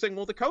 It's like they're saying,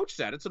 well, the coach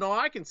said it, so no,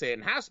 I can say it.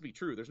 It has to be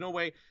true. There's no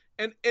way.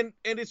 And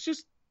it's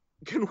just,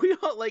 can we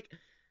all, like,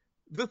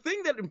 the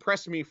thing that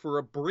impressed me for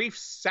a brief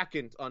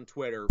second on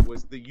Twitter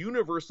was the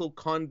universal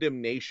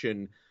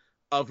condemnation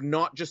of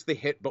not just the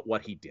hit, but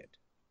what he did.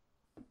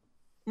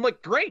 I'm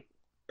like, great.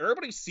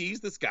 Everybody sees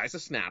this guy's a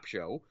snap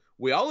show.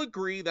 We all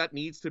agree that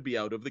needs to be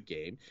out of the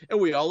game, and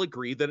we all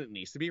agree that it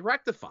needs to be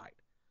rectified.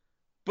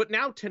 But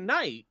now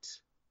tonight,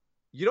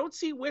 you don't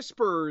see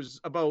whispers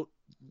about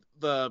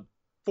the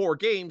 4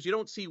 games. You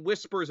don't see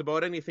whispers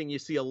about anything. You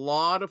see a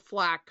lot of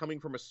flack coming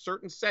from a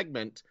certain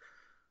segment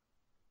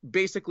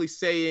basically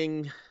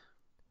saying,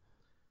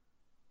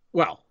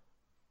 well,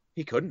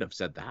 he couldn't have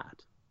said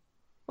that.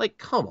 Like,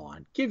 come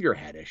on, give your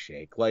head a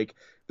shake. Like,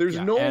 there's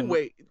no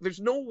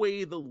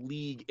way the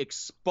league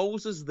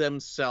exposes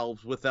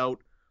themselves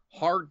without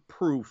hard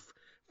proof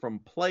from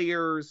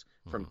players,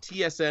 from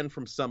TSN,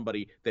 from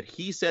somebody that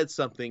he said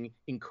something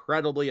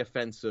incredibly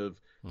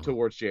offensive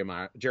towards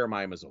Jeremiah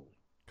Masoli.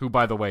 Who,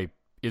 by the way,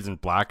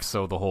 isn't black,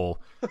 so the whole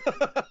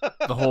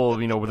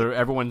whether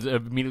everyone's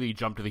immediately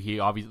jumped to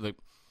he obviously,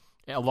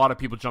 a lot of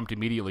people jumped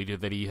immediately to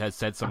that he has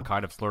said some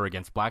kind of slur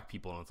against black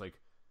people, and it's like,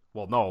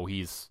 well, no,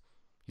 he's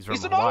from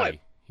Hawaii.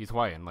 He's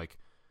Hawaiian. Like,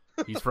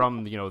 he's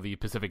from, the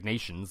Pacific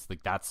Nations.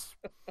 Like, that's...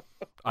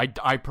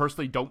 I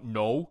personally don't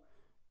know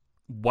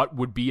what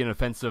would be an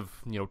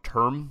offensive,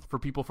 term for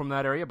people from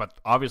that area, but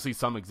obviously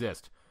some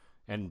exist.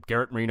 And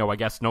Garrett Marino, I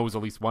guess, knows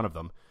at least one of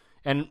them.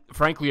 And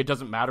frankly, it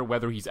doesn't matter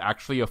whether he's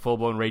actually a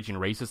full-blown raging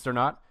racist or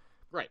not.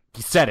 Right.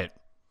 He said it.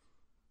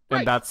 Right.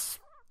 And that's...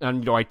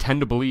 And, I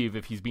tend to believe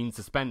if he's being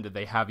suspended,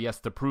 they have, yes,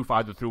 the proof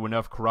either through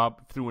enough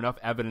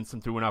evidence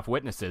and through enough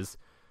witnesses,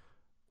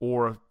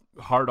 or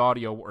hard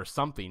audio or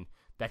something,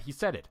 that he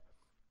said it.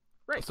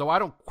 Right. So I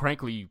don't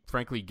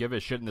frankly give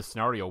a shit in this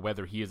scenario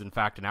whether he is in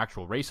fact an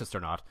actual racist or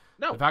not.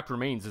 No. The fact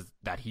remains is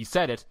that he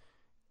said it,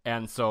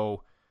 and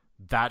so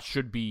that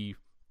should be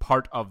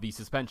part of the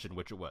suspension,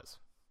 which it was.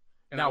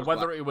 And now,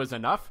 whether it was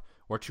enough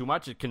or too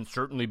much, it can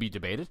certainly be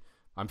debated.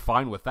 I'm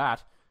fine with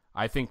that.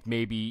 I think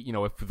maybe,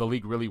 if the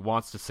league really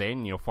wants to say,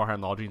 and,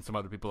 Farhan Lalji and some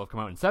other people have come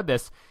out and said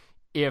this,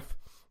 if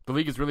the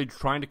league is really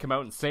trying to come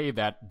out and say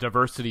that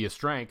diversity is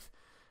strength,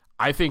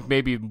 I think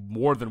maybe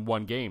more than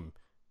one game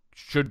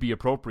should be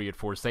appropriate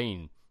for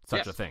saying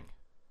such a thing.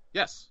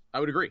 Yes, I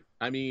would agree.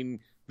 I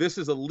mean, this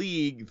is a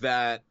league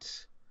that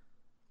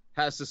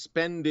has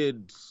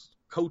suspended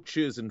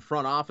coaches and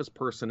front office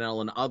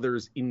personnel and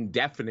others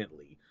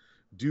indefinitely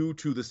due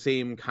to the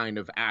same kind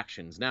of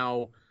actions.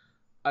 Now,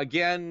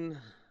 again,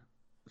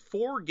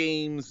 4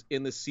 games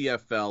in the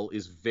CFL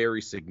is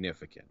very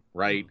significant,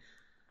 right?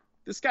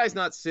 this guy's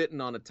not sitting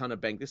on a ton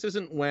of bank. This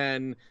isn't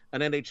when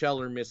an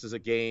NHLer misses a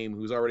game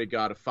who's already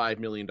got a $5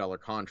 million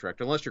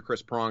contract, unless you're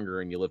Chris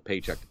Pronger and you live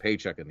paycheck to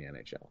paycheck in the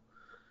NHL.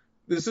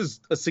 This is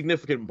a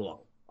significant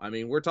blow. I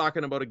mean, we're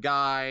talking about a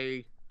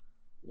guy,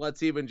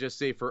 let's even just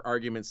say for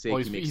argument's sake.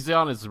 Well, he's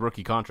on his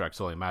rookie contract,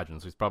 so I imagine,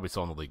 so he's probably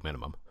still on the league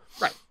minimum.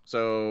 Right.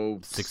 So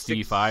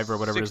 65 or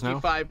whatever it is now?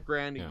 65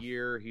 grand a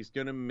year. He's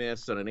going to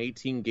miss on an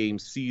 18-game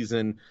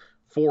season,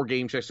 4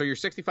 game checks. So your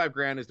 65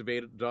 grand is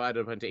divided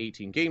up into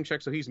 18 game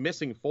checks. So he's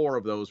missing 4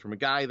 of those from a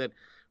guy that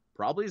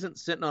probably isn't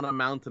sitting on a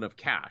mountain of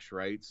cash,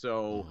 right?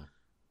 So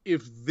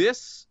if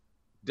this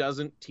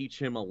doesn't teach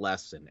him a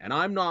lesson, and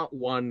I'm not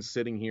one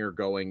sitting here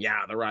going,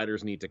 yeah, the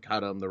Riders need to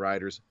cut him.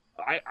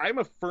 I'm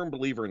a firm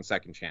believer in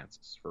second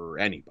chances for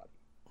anybody.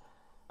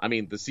 I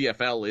mean, the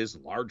CFL is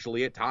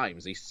largely at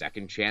times a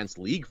second chance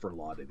league for a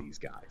lot of these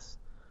guys.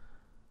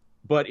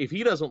 But if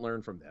he doesn't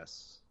learn from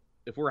this,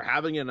 if we're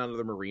having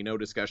another Marino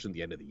discussion at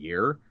the end of the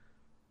year,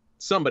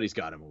 somebody's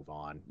got to move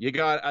on.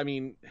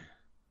 Even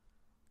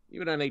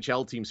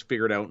NHL teams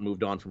figured out and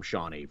moved on from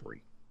Sean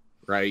Avery,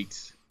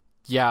 right?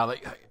 Yeah,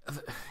 like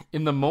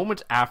in the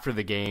moment after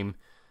the game,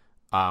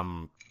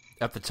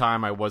 at the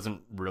time I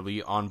wasn't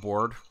really on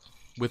board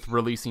with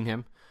releasing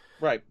him.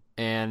 Right.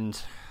 And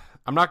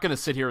I'm not going to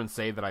sit here and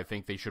say that I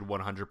think they should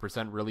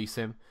 100% release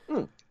him.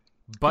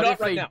 But Not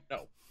right now,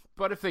 no.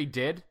 But if they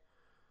did,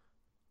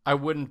 I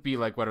wouldn't be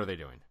like, what are they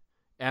doing?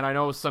 And I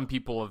know some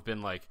people have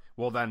been like,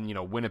 well, then,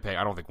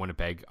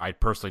 Winnipeg. I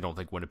personally don't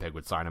think Winnipeg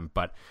would sign him,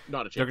 but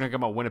not a chance. They're going to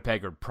come out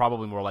Winnipeg, or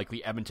probably more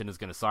likely Edmonton is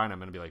going to sign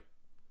him, and be like,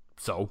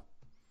 so?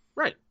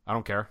 Right. I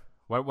don't care.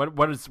 What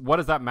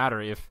does that matter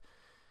if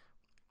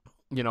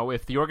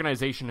the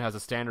organization has a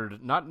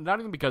standard, not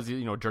even because,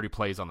 dirty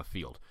plays on the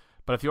field,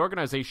 but if the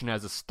organization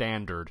has a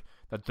standard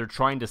that they're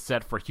trying to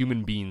set for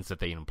human beings that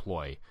they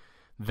employ,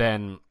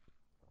 then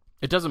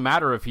it doesn't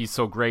matter if he's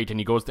so great and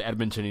he goes to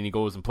Edmonton and he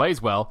goes and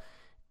plays well.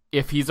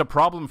 If he's a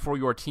problem for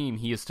your team,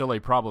 he is still a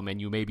problem, and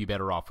you may be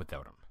better off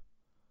without him.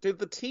 Did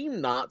the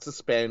team not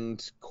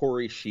suspend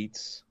Corey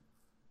Sheets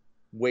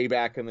way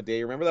back in the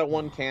day? Remember that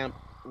one camp?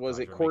 Was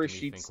it Corey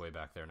Sheets? Think way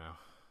back there now.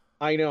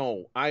 I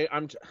know.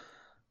 I'm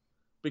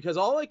because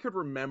all I could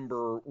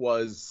remember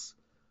was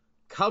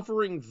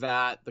covering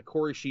the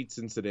Corey Sheets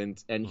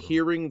incident, and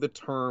hearing the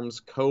terms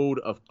code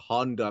of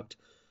conduct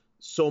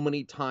so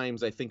many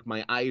times, I think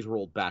my eyes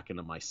rolled back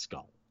into my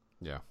skull.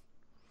 Yeah.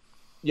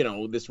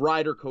 This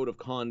rider code of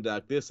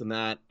conduct, this and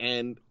that.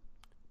 And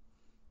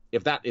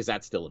is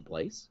that still in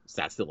place? Is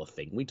that still a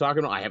thing we talk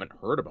about? I haven't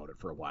heard about it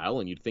for a while,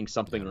 and you'd think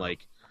something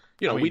like,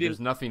 there's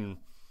nothing,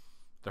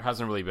 there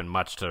hasn't really been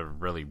much to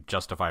really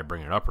justify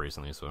bringing it up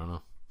recently, so I don't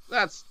know.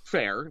 That's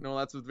fair. No,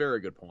 that's a very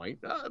good point.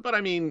 But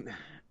I mean,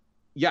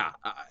 yeah,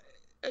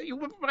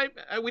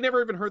 we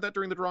never even heard that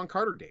during the Deron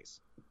Carter days.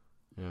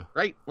 Yeah.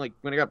 Right? Like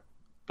when I got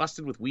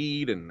busted with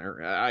weed,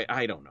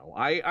 I don't know.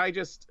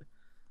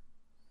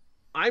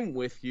 I'm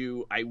with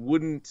you. I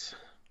wouldn't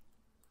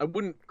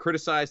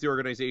criticize the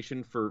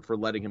organization for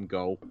letting him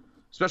go,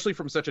 especially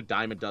from such a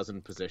dime a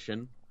dozen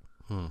position.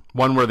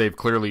 One where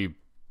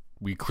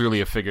we clearly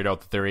have figured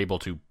out that they're able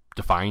to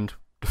find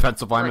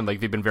defensive linemen. Right. Like,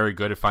 they've been very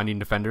good at finding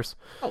defenders.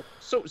 Oh,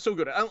 so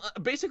good.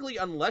 Basically,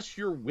 unless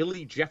you're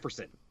Willie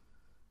Jefferson,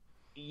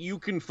 you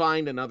can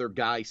find another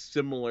guy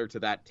similar to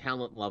that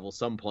talent level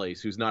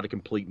someplace who's not a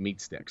complete meat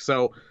stick.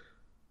 So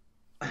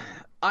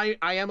I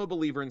am a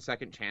believer in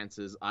second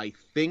chances. I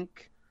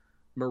think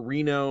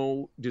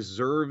Marino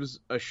deserves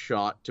a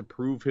shot to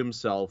prove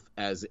himself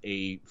as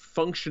a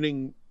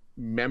functioning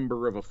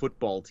member of a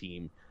football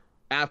team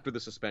after the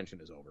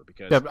suspension is over.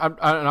 Because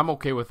I'm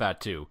okay with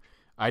that too.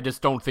 I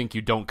just don't think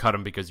you don't cut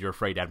him because you're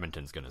afraid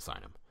Edmonton's going to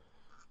sign him.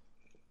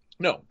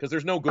 No, because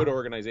there's no good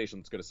organization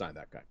that's going to sign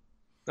that guy.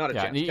 Not a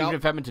chance. Even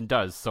if Edmonton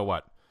does, so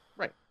what?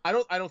 Right. I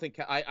don't think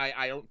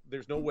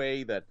there's no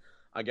way that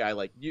a guy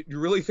like you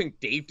really think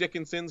Dave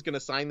Dickinson's going to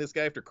sign this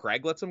guy after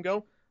Craig lets him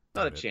go?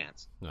 Not a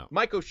chance. No.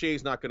 Mike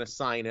O'Shea's not going to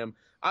sign him.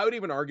 I would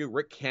even argue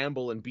Rick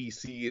Campbell in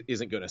BC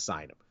isn't going to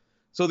sign him.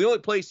 So the only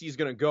place he's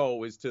going to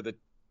go is to the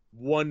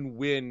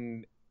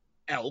 1-win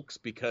Elks,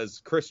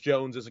 because Chris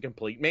Jones is a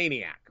complete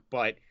maniac.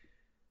 But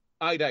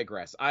I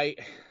digress. I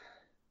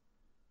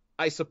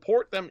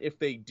support them if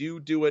they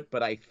do it,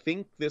 but I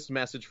think this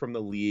message from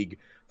the league,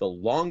 the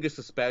longest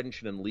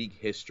suspension in league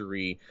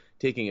history,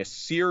 taking a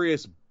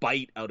serious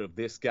bite out of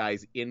this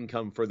guy's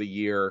income for the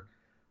year.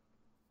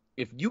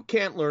 If you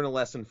can't learn a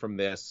lesson from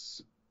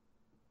this,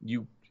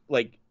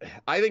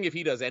 I think if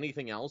he does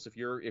anything else, if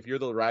you're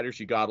the Riders,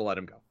 you got to let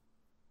him go.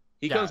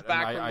 He comes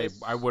back from this.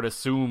 I would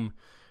assume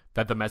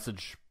that the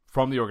message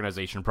from the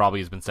organization probably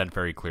has been sent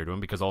very clear to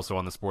him, because also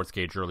on the Sports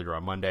Cage earlier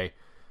on Monday,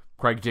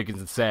 Craig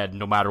Dickinson said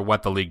no matter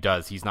what the league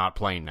does, he's not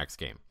playing next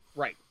game.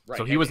 Right.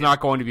 So he was not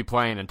going to be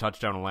playing in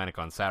Touchdown Atlantic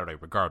on Saturday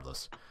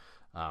regardless.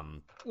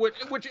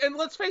 Which and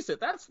let's face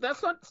it, that's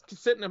not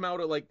sitting him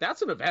out of,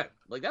 that's an event.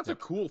 That's a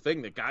cool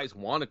thing that guys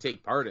want to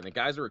take part in, that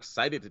guys are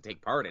excited to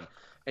take part in,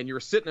 and you're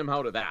sitting him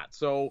out of that.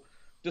 So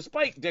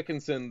despite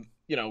Dickinson,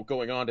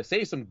 going on to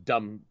say some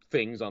dumb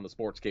things on the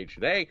Sports Cage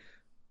today,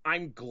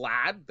 I'm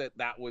glad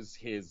that was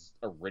his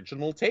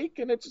original take,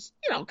 and it just,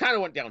 kind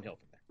of went downhill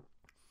from there.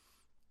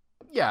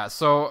 Yeah,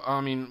 so,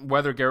 I mean,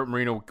 whether Garrett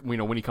Marino,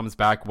 when he comes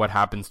back, what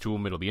happens to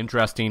him, it'll be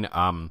interesting.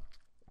 I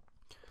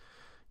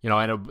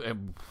know,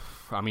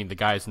 the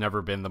guy's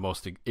never been the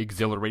most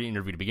exhilarating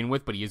interview to begin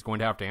with, but he is going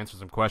to have to answer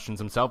some questions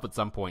himself at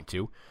some point,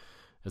 too.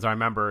 As I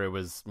remember, it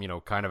was,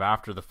 kind of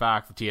after the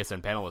fact, the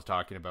TSN panel was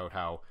talking about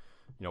how,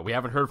 we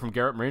haven't heard from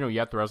Garrett Marino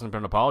yet. There hasn't been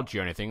an apology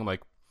or anything. I'm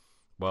like,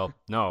 well,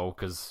 no,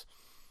 because,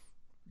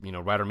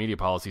 Rider Media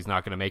Policy is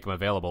not going to make him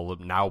available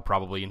now,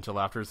 probably until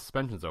after his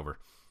suspension's over.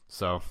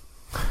 So,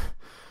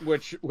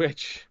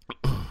 which,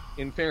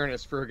 in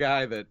fairness, for a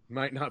guy that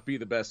might not be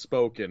the best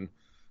spoken,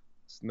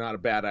 it's not a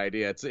bad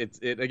idea. It's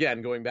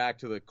again, going back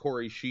to the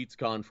Corey Sheets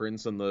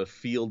conference on the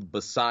field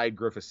beside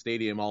Griffith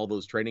Stadium all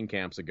those training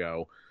camps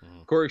ago.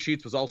 Corey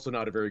Sheets was also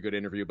not a very good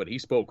interview, but he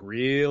spoke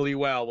really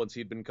well once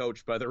he'd been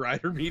coached by the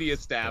Rider Media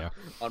staff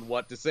on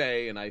what to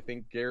say. And I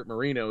think Garrett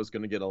Marino is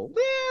going to get a little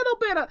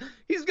bit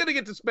he's going to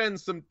get to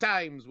spend some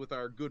times with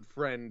our good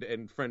friend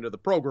and friend of the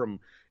program,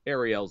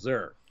 Ariel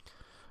Zur.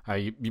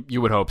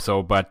 You would hope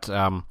so, but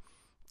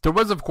there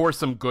was, of course,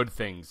 some good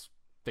things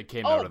that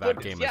came out of that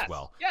game as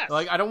well. Yes.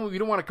 Like, we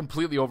don't want to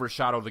completely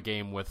overshadow the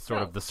game with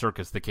sort of the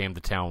circus that came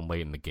to town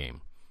late in the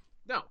game.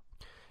 No.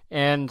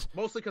 And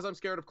mostly because I'm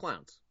scared of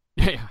clowns.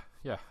 Yeah.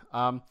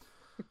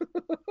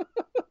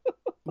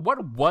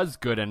 What was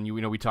good, and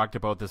we talked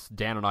about this,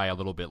 Dan and I, a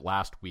little bit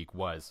last week,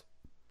 was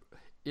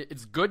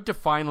it's good to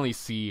finally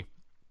see,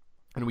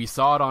 and we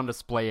saw it on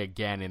display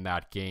again in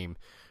that game,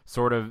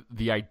 sort of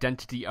the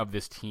identity of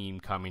this team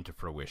coming to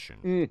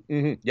fruition.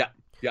 Mm-hmm.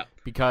 Yeah.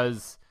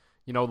 Because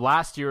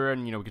last year,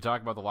 and, we could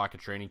talk about the lack of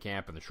training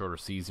camp and the shorter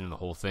season and the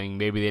whole thing.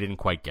 Maybe they didn't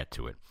quite get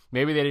to it.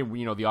 Maybe they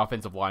didn't, the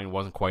offensive line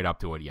wasn't quite up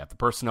to it yet. The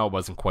personnel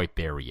wasn't quite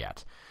there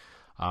yet.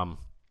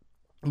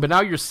 But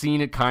now you're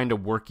seeing it kind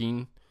of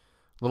working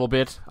a little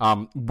bit.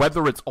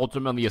 Whether it's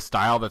ultimately a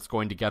style that's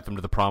going to get them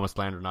to the promised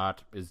land or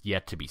not is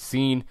yet to be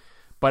seen.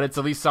 But it's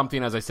at least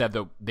something, as I said,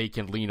 that they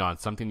can lean on.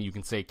 Something that you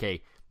can say,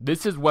 okay,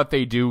 this is what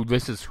they do.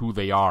 This is who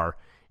they are.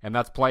 And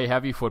that's play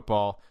heavy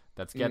football.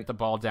 Let's get the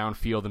ball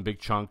downfield in big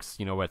chunks,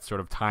 at sort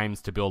of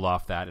times to build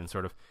off that, and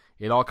sort of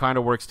it all kind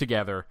of works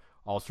together,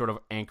 all sort of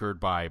anchored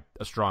by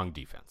a strong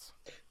defense.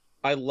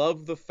 I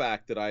love the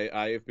fact that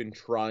I have been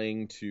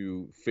trying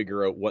to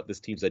figure out what this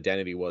team's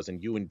identity was,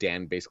 and you and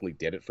Dan basically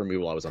did it for me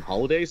while I was on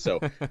holiday, so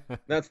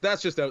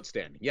that's just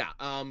outstanding. Yeah,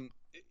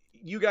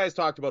 you guys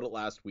talked about it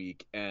last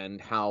week,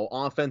 and how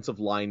offensive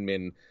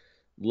linemen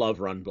love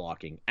run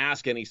blocking.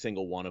 Ask any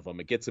single one of them.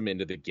 It gets them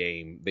into the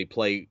game. They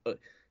play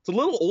it's a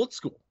little old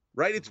school.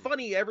 Right, it's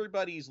funny.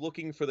 Everybody's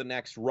looking for the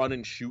next run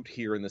and shoot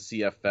here in the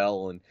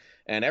CFL,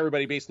 and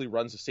everybody basically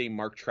runs the same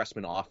Mark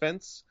Trestman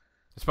offense.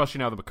 Especially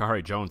now that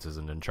Bakari Jones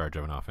isn't in charge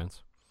of an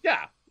offense.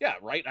 Yeah,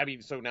 right. I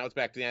mean, so now it's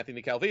back to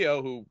Anthony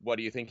Calvillo, who, what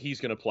do you think he's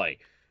going to play?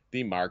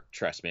 The Mark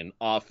Trestman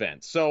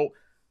offense. So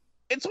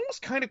it's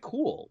almost kind of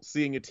cool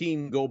seeing a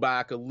team go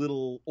back a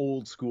little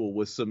old school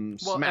with some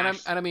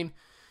smash. And I mean,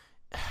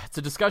 it's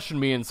a discussion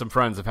me and some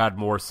friends have had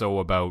more so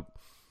about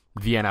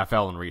the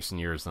NFL in recent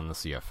years than the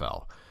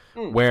CFL.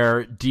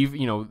 Where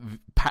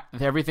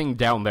everything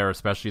down there,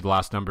 especially the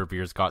last number of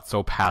years, got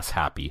so pass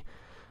happy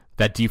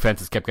that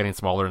defenses kept getting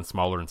smaller and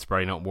smaller and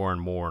spreading out more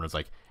and more, and it's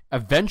like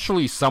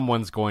eventually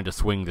someone's going to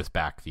swing this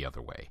back the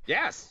other way.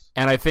 Yes.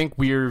 And I think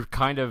we're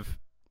kind of,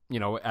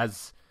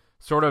 as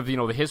sort of,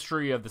 the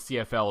history of the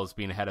CFL is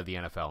being ahead of the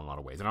NFL in a lot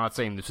of ways. And I'm not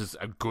saying this is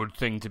a good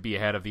thing to be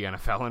ahead of the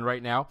NFL in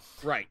right now.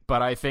 Right.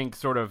 But I think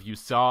sort of you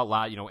saw a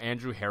lot,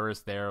 Andrew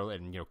Harris there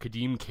and,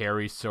 Kadeem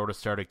Carey sort of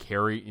started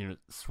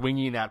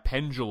swinging that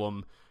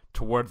pendulum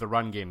toward the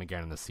run game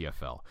again in the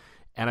CFL.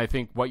 And I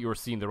think what you're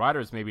seeing the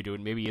Riders maybe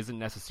doing maybe isn't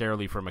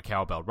necessarily from a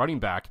cowbell running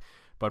back,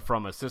 but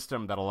from a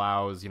system that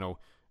allows,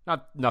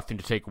 nothing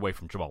to take away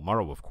from Jamal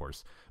Murrow, of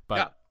course,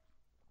 but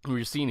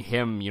we're seeing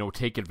him,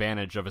 take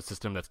advantage of a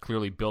system that's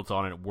clearly built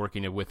on it,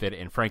 working it with it,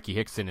 and Frankie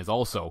Hickson is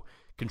also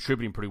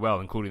contributing pretty well,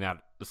 including that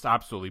this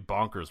absolutely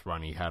bonkers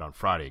run he had on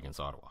Friday against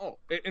Ottawa. Oh,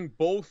 and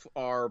both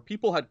are,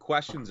 people had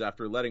questions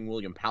after letting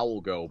William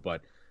Powell go,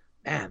 but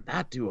man,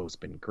 that duo's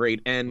been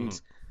great.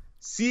 And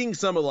seeing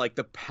some of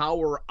the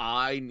power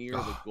eye near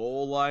the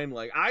goal line,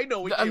 I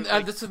know.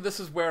 This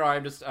is where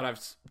I'm just, and I've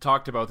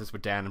talked about this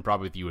with Dan and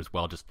probably with you as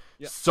well, just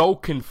so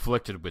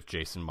conflicted with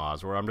Jason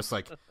Maas, where I'm just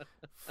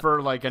for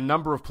a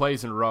number of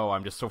plays in a row,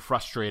 I'm just so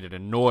frustrated,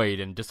 annoyed,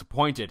 and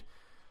disappointed.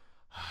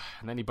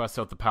 And then he busts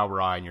out the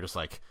power eye, and you're just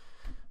like,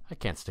 I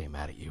can't stay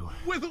mad at you.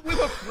 With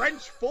a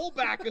French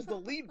fullback as the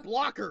lead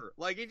blocker,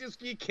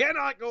 you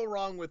cannot go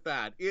wrong with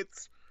that.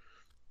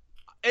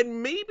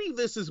 And maybe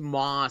this is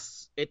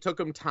Moss. It took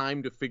him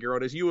time to figure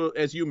out, as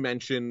you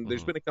mentioned,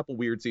 there's been a couple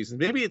weird seasons.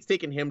 Maybe it's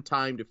taken him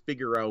time to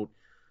figure out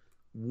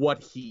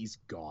what he's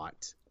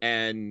got.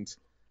 And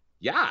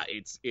yeah,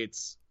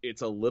 it's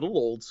a little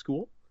old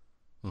school.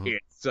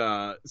 It's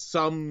I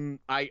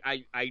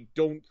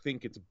don't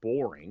think it's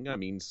boring. I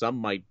mean, some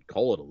might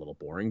call it a little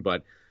boring,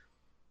 but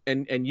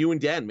and you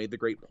and Dan made the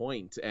great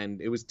point, and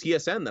it was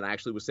TSN that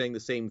actually was saying the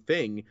same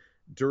thing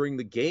during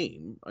the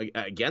game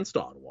against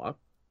Ottawa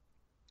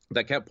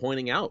that kept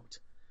pointing out.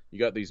 You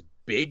got these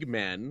big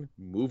men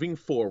moving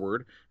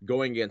forward,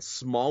 going against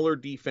smaller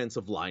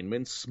defensive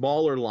linemen,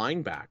 smaller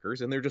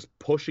linebackers, and they're just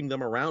pushing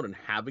them around and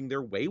having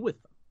their way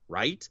with them,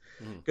 right?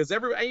 Because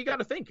you got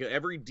to think,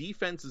 every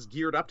defense is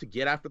geared up to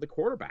get after the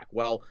quarterback.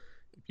 Well,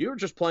 if you're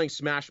just playing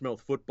smash mouth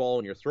football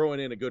and you're throwing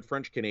in a good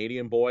French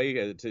Canadian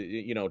boy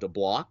to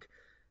block,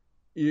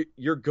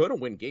 you're going to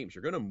win games.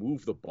 You're going to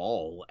move the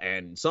ball,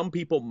 and some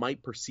people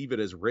might perceive it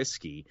as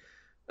risky,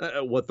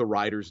 what the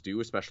Riders do,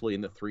 especially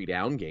in the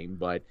 3-down game.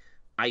 But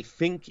I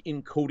think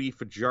in Cody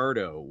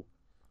Fajardo,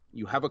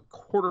 you have a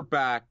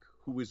quarterback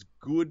who is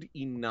good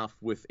enough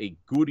with a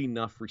good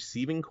enough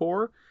receiving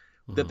core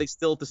that they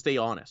still have to stay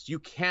honest. You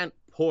can't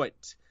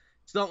put...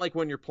 It's not like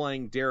when you're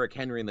playing Derrick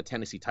Henry and the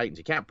Tennessee Titans.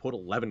 You can't put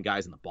 11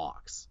 guys in the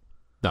box.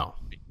 No.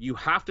 You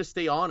have to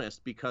stay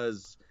honest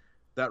because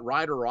that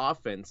Rider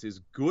offense is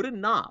good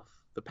enough.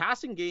 The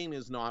passing game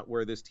is not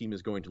where this team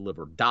is going to live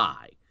or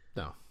die.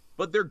 No.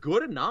 But they're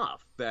good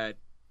enough that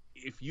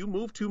if you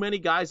move too many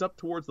guys up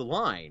towards the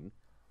line,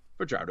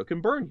 Fajardo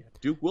can burn you.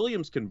 Duke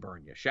Williams can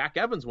burn you. Shaq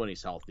Evans, when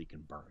he's healthy,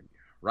 can burn you.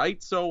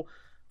 Right? So...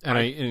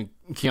 And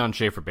Keon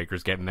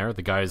Schaefer-Baker's getting there.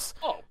 The guy's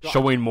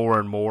showing more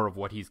and more of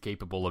what he's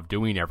capable of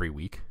doing every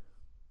week.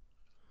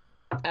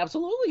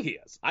 Absolutely he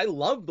is. I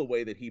love the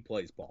way that he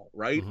plays ball,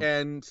 right?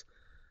 And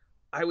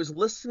I was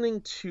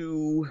listening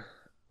to,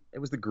 it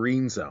was the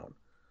Green Zone.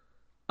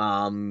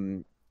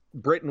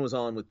 Britain was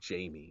on with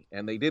Jamie,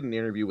 and they did an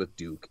interview with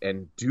Duke.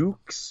 And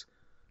Duke's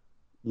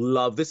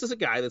this is a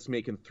guy that's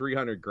making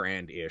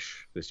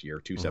 $300,000-ish this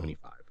year, $275,000.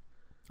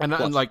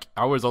 And like,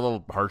 I was a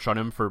little harsh on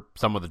him for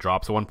some of the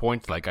drops at one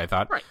point. Like, I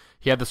thought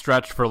he had the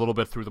stretch for a little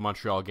bit through the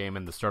Montreal game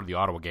and the start of the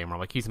Ottawa game where I'm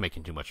like, he's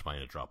making too much money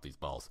to drop these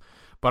balls.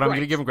 But I'm going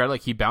to give him credit.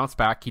 Like, he bounced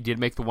back. He did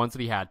make the ones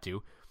that he had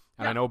to.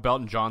 And I know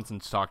Belton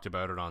Johnson's talked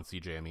about it on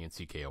CJME and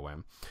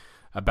CKOM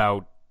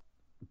about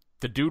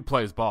the dude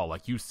plays ball.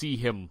 Like, you see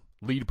him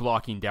lead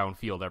blocking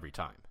downfield every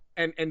time.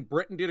 And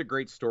Britton did a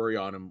great story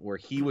on him where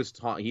he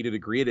did a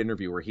great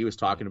interview where he was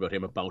talking about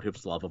him about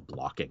his love of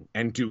blocking.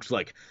 And Duke's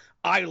like,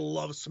 I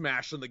love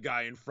smashing the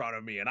guy in front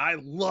of me, and I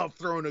love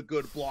throwing a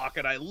good block,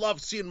 and I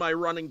love seeing my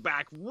running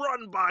back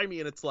run by me.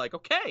 And it's like,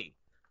 okay,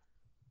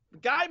 the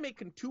guy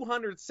making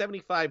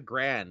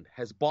 $275,000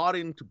 has bought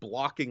into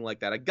blocking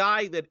like that. A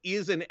guy that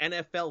is an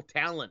NFL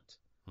talent.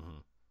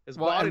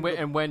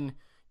 And when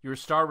your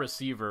star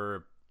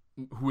receiver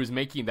who is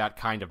making that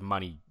kind of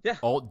money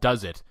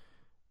does it,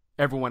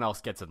 everyone else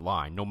gets in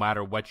line, no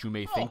matter what you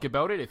may think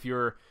about it. If you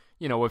were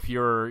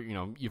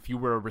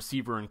a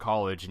receiver in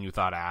college and you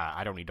thought,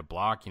 I don't need to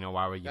block,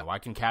 I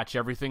can catch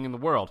everything in the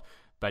world,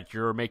 but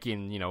you're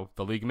making,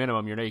 the league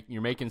minimum,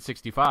 you're making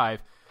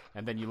 65,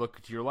 and then you look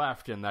to your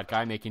left and that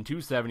guy making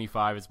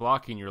 275 is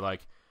blocking, you're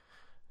like,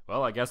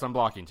 well, I guess I'm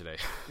blocking today.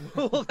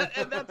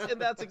 and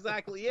that's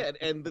exactly it.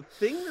 And the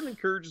thing that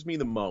encourages me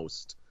the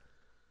most,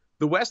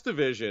 the West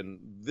Division,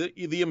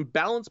 the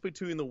imbalance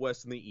between the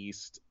West and the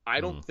East,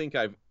 I don't think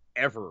I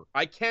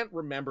can't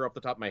remember off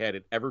the top of my head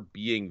it ever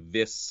being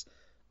this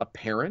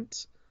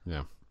apparent.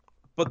 Yeah.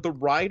 But the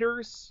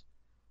Riders,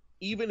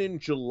 even in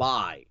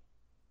July,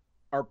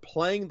 are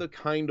playing the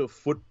kind of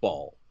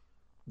football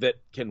that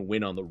can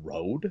win on the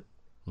road,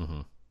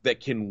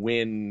 that can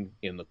win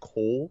in the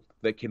cold,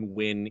 that can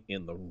win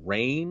in the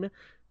rain,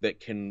 that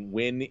can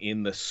win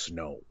in the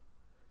snow.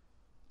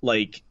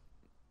 Like,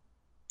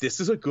 this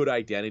is a good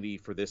identity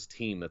for this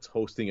team that's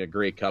hosting a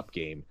Grey Cup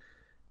game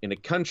in a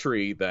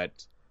country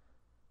that,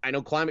 I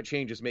know climate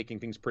change is making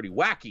things pretty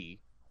wacky,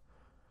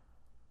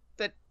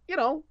 that,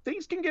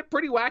 things can get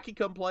pretty wacky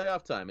come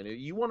playoff time. And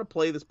you want to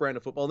play this brand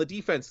of football. And the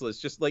defense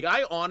list, just like,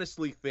 I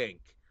honestly think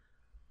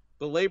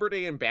the Labor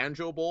Day and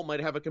Banjo Bowl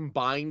might have a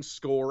combined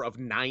score of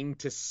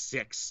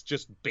 9-6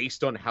 just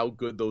based on how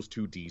good those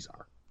two Ds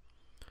are.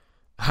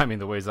 I mean,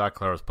 the way Zach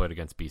Claros played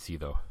against BC,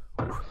 though.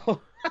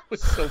 That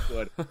was so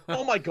good.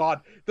 Oh, my God.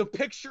 The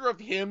picture of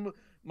him...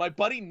 My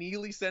buddy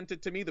Neely sent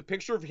it to me. The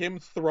picture of him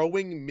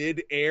throwing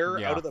mid-air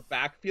out of the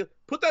backfield.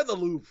 Put that in the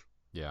Louvre.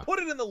 Yeah. Put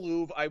it in the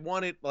Louvre. I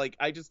want it,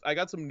 I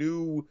got some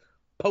new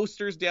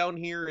posters down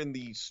here in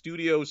the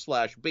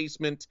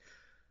studio/basement.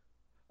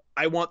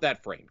 I want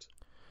that framed.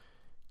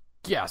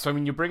 Yeah, so I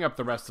mean, you bring up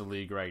the rest of the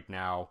league right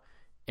now,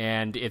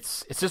 and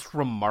it's just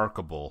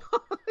remarkable.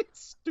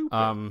 It's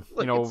stupid.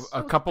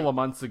 A couple of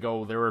months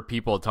ago, there were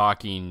people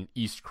talking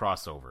East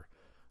crossover.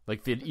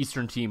 Like, the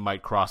Eastern team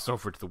might cross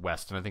over to the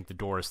West, and I think the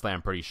door is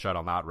slammed pretty shut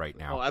on that right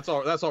now.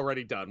 Oh, that's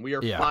already done. We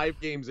are 5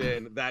 games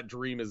in. That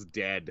dream is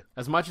dead.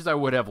 As much as I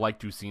would have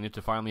liked to have seen it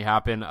to finally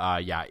happen,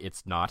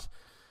 it's not.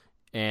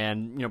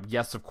 And,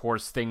 yes, of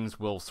course, things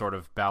will sort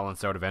of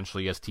balance out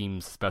eventually as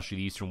teams, especially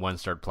the Eastern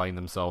ones, start playing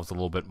themselves a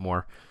little bit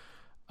more.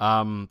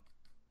 But,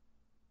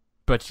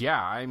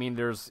 yeah, I mean,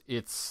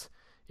 it's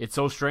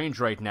so strange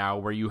right now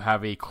where you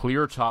have a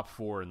clear top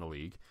 4 in the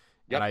league.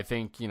 Yep. And I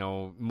think,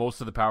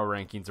 most of the power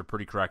rankings are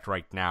pretty correct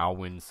right now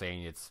when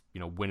saying it's,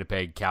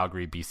 Winnipeg,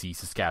 Calgary, BC,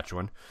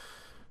 Saskatchewan.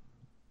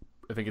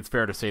 I think it's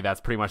fair to say that's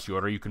pretty much the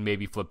order. You can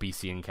maybe flip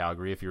BC and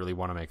Calgary if you really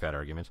want to make that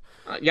argument.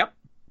 Yep.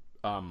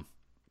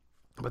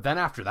 But then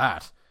after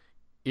that,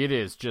 it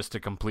is just a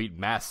complete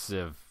mess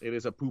of. It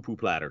is a poo-poo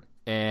platter,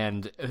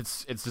 and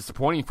it's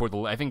disappointing for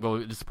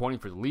disappointing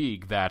for the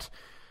league that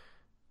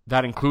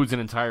includes an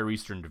entire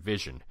Eastern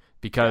Division,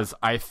 because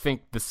I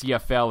think the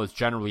CFL is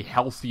generally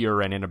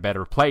healthier and in a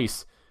better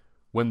place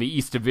when the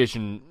East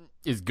Division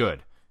is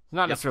good.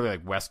 Not necessarily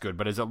like West good,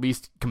 but is at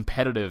least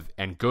competitive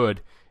and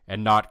good,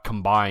 and not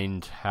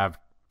combined have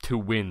 2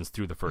 wins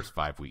through the first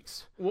 5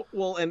 weeks.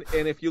 Well, and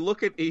if you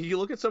look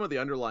at some of the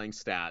underlying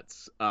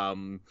stats,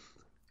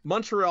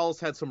 Montreal's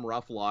had some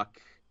rough luck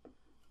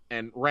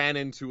and ran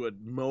into a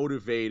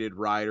motivated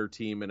Rider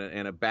team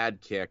and a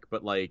bad kick.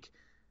 But like,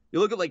 you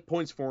look at like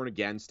points for and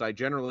against. I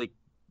generally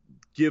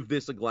give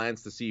this a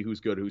glance to see who's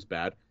good, who's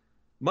bad.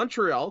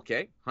 Montreal,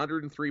 okay,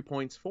 103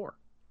 points for.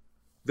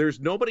 There's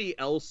nobody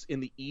else in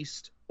the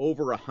East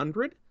over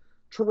 100.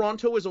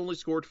 Toronto has only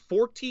scored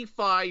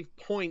 45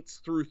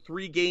 points through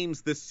 3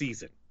 games this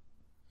season.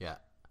 Yeah.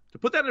 To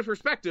put that in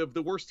perspective,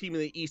 the worst team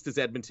in the East is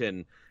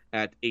Edmonton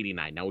at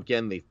 89. Now,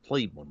 again, they've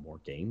played one more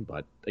game,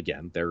 but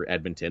again, they're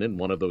Edmonton. In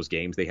one of those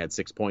games, they had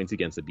 6 points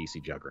against the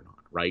BC Juggernaut,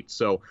 right?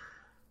 So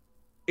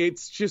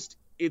it's just,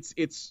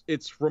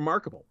 it's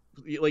remarkable.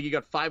 Like, you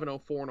got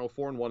 5-0, 4-0,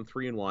 4-1,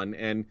 3-1,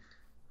 and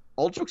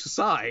all jokes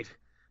aside,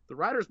 the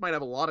Riders might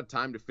have a lot of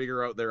time to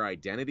figure out their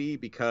identity,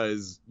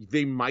 because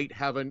they might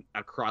have a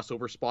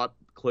crossover spot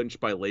clinched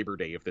by Labor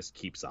Day if this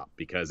keeps up,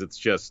 because it's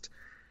just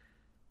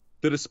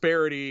the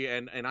disparity.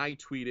 And I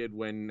tweeted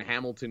when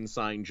Hamilton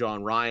signed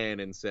John Ryan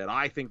and said,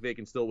 I think they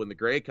can still win the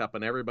Grey Cup,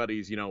 and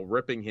everybody's,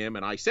 ripping him.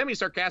 And I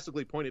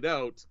semi-sarcastically pointed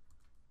out,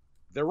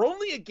 they're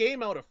only a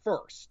game out of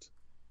first.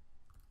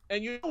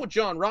 And with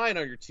John Ryan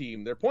on your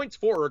team, their points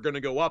for are going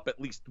to go up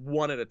at least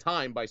one at a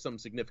time by some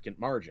significant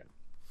margin.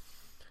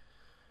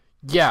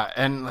 Yeah,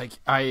 and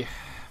the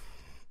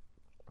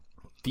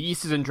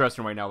East is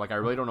interesting right now. Like, I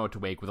really don't know what to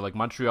make with it. Like,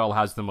 Montreal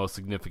has the most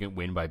significant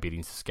win by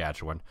beating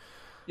Saskatchewan.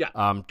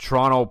 Yeah.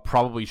 Toronto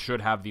probably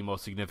should have the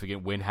most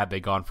significant win had they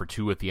gone for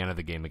 2 at the end of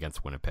the game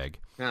against Winnipeg.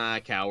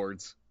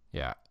 Cowards.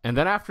 Yeah. And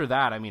then after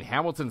that, I mean,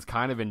 Hamilton's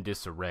kind of in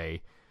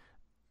disarray.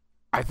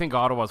 I think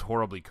Ottawa's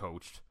horribly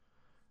coached.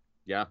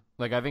 Yeah.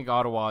 Like, I think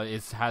Ottawa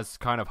has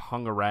kind of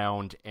hung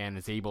around and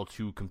is able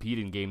to compete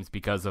in games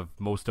because of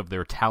most of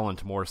their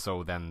talent more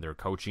so than their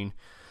coaching.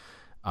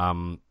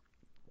 And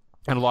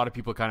a lot of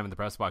people kind of in the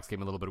press box gave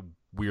me a little bit of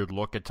weird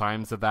look at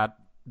times of that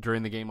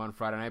during the game on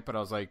Friday night, but I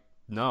was like,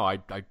 no,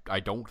 I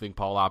don't think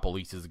Paul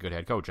Appelese is a good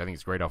head coach. I think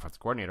he's a great offensive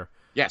coordinator.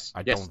 Yes.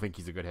 I don't think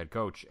he's a good head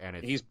coach. And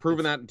he's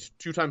proven that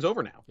 2 times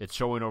over now. It's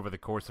showing over the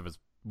course of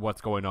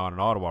what's going on in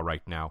Ottawa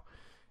right now.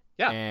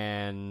 Yeah.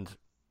 And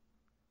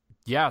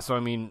yeah, so I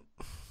mean,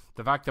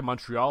 the fact that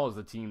Montreal is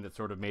the team that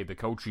sort of made the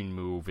coaching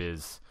move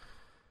is,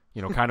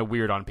 kind of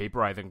weird on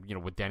paper. I think,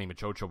 with Danny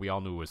Machocha, we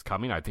all knew it was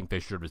coming. I think they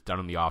should have just done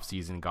in the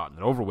offseason and gotten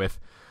it over with.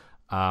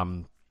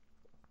 But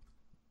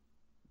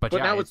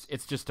yeah, now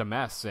it's just a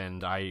mess,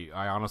 and I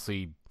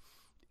honestly,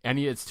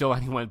 it's still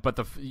anyone. But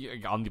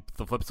on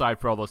the flip side,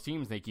 for all those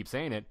teams, they keep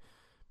saying it,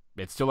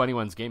 it's still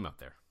anyone's game out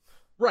there.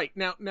 Right.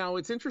 Now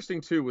it's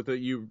interesting too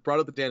you brought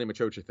up the Danny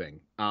Machocha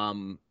thing.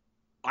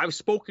 I've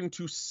spoken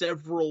to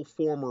several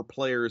former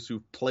players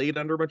who've played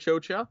under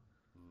Machocha.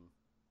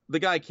 The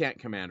guy can't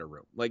command a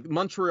room. Like,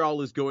 Montreal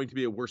is going to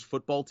be a worse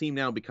football team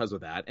now because of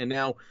that. And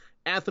now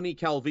Anthony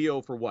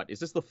Calvillo, for what? Is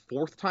this the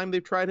 4th time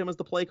they've tried him as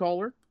the play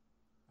caller?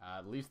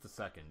 At least the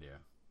 2nd, yeah.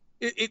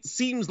 It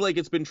seems like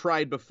it's been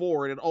tried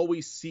before, and it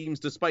always seems,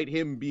 despite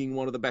him being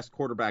one of the best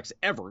quarterbacks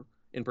ever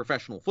in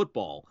professional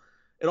football,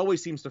 it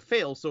always seems to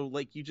fail. So,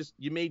 like,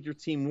 you made your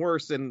team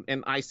worse, and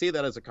I say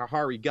that as a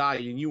Kahari guy,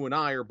 and you and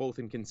I are both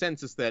in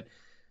consensus that,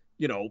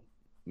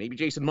 maybe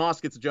Jason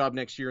Moss gets a job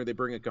next year and they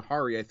bring a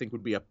Kahari, I think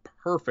would be a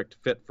perfect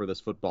fit for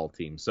this football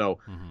team. So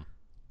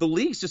the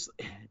league's just,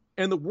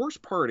 and the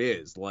worst part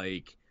is,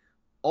 like,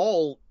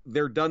 all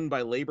they're done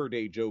by Labor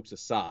Day jokes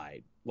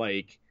aside,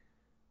 like,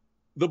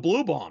 the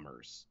Blue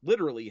Bombers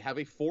literally have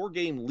a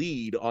 4-game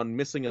lead on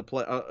missing a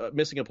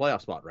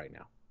playoff spot right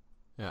now.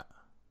 Yeah.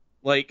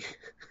 Like,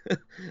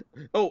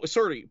 oh,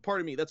 sorry,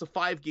 pardon me. That's a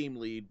 5-game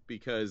lead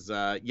because,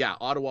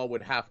 Ottawa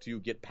would have to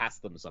get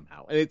past them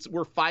somehow. And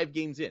we're 5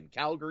 games in.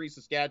 Calgary,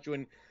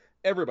 Saskatchewan,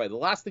 everybody. The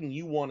last thing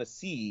you want to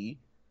see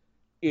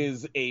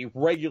is a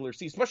regular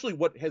season, especially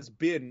what has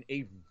been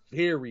a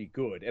very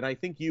good, and I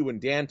think you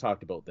and Dan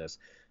talked about this,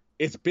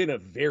 it's been a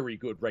very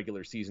good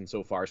regular season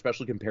so far,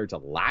 especially compared to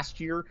last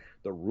year.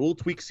 The rule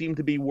tweaks seem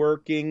to be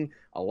working.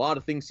 A lot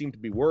of things seem to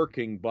be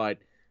working, but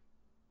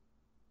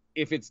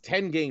if it's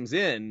 10 games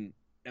in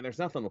and there's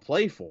nothing to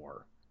play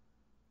for,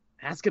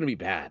 that's going to be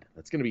bad.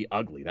 That's going to be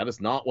ugly. That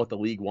is not what the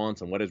league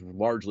wants and what has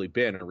largely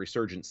been a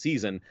resurgent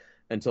season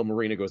until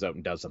Marina goes out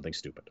and does something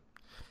stupid.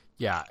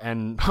 Yeah,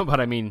 but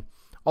I mean,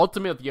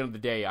 ultimately at the end of the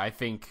day, I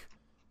think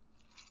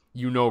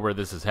where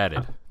this is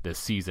headed this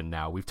season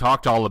now. We've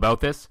talked all about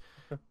this.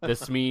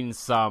 This means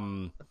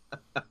some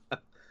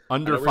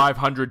Under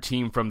 500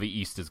 team from the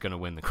East is going to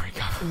win the Grey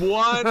Cup.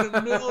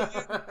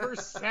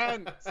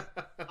 1,000,000%.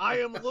 I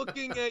am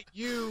looking at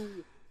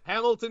you,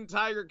 Hamilton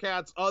Tiger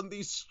Cats, on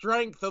the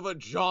strength of a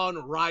John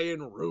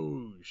Ryan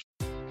Rouge.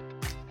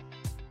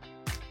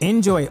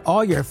 Enjoy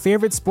all your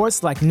favorite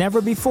sports like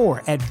never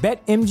before at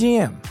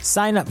BetMGM.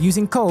 Sign up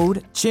using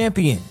code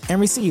CHAMPION and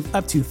receive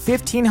up to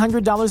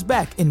 $1,500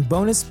 back in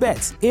bonus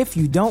bets if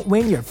you don't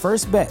win your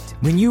first bet.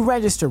 When you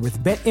register with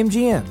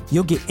BetMGM,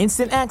 you'll get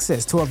instant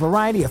access to a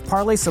variety of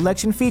parlay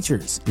selection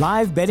features,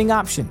 live betting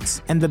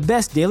options, and the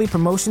best daily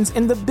promotions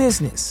in the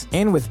business.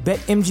 And with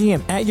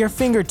BetMGM at your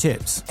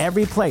fingertips,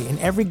 every play and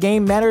every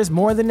game matters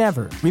more than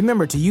ever.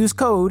 Remember to use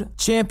code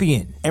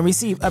CHAMPION and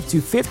receive up to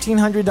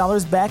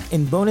 $1,500 back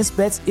in bonus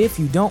bets if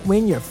you don't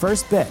win your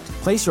first bet.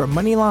 Place your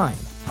money line,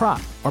 prop,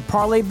 or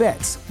parlay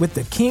bets with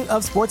the king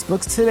of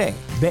sportsbooks today.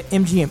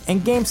 BetMGM and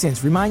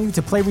GameSense remind you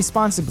to play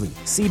responsibly.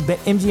 See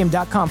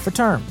BetMGM.com for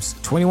terms.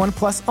 21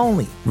 plus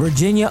only.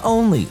 Virginia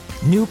only.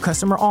 New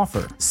customer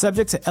offer.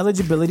 Subject to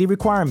eligibility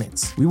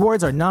requirements.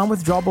 Rewards are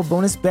non-withdrawable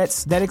bonus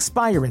bets that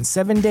expire in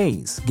 7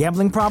 days.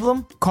 Gambling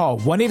problem? Call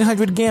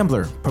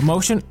 1-800-GAMBLER.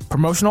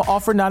 Promotional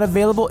offer not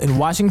available in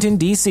Washington,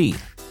 D.C.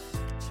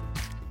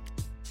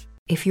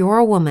 If you're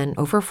a woman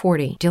over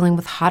 40 dealing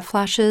with hot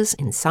flashes,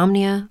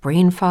 insomnia,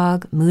 brain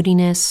fog,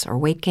 moodiness, or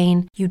weight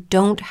gain, you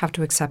don't have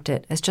to accept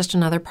it as just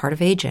another part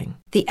of aging.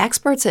 The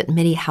experts at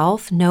MIDI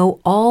Health know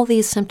all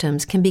these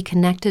symptoms can be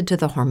connected to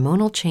the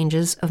hormonal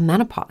changes of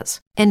menopause.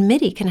 And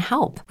MIDI can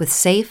help with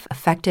safe,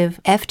 effective,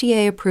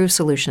 FDA-approved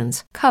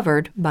solutions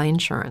covered by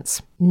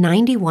insurance.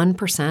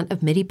 91%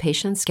 of MIDI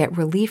patients get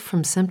relief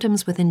from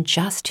symptoms within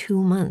just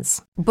 2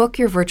 months. Book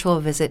your virtual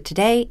visit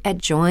today at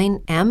joinmidi.com.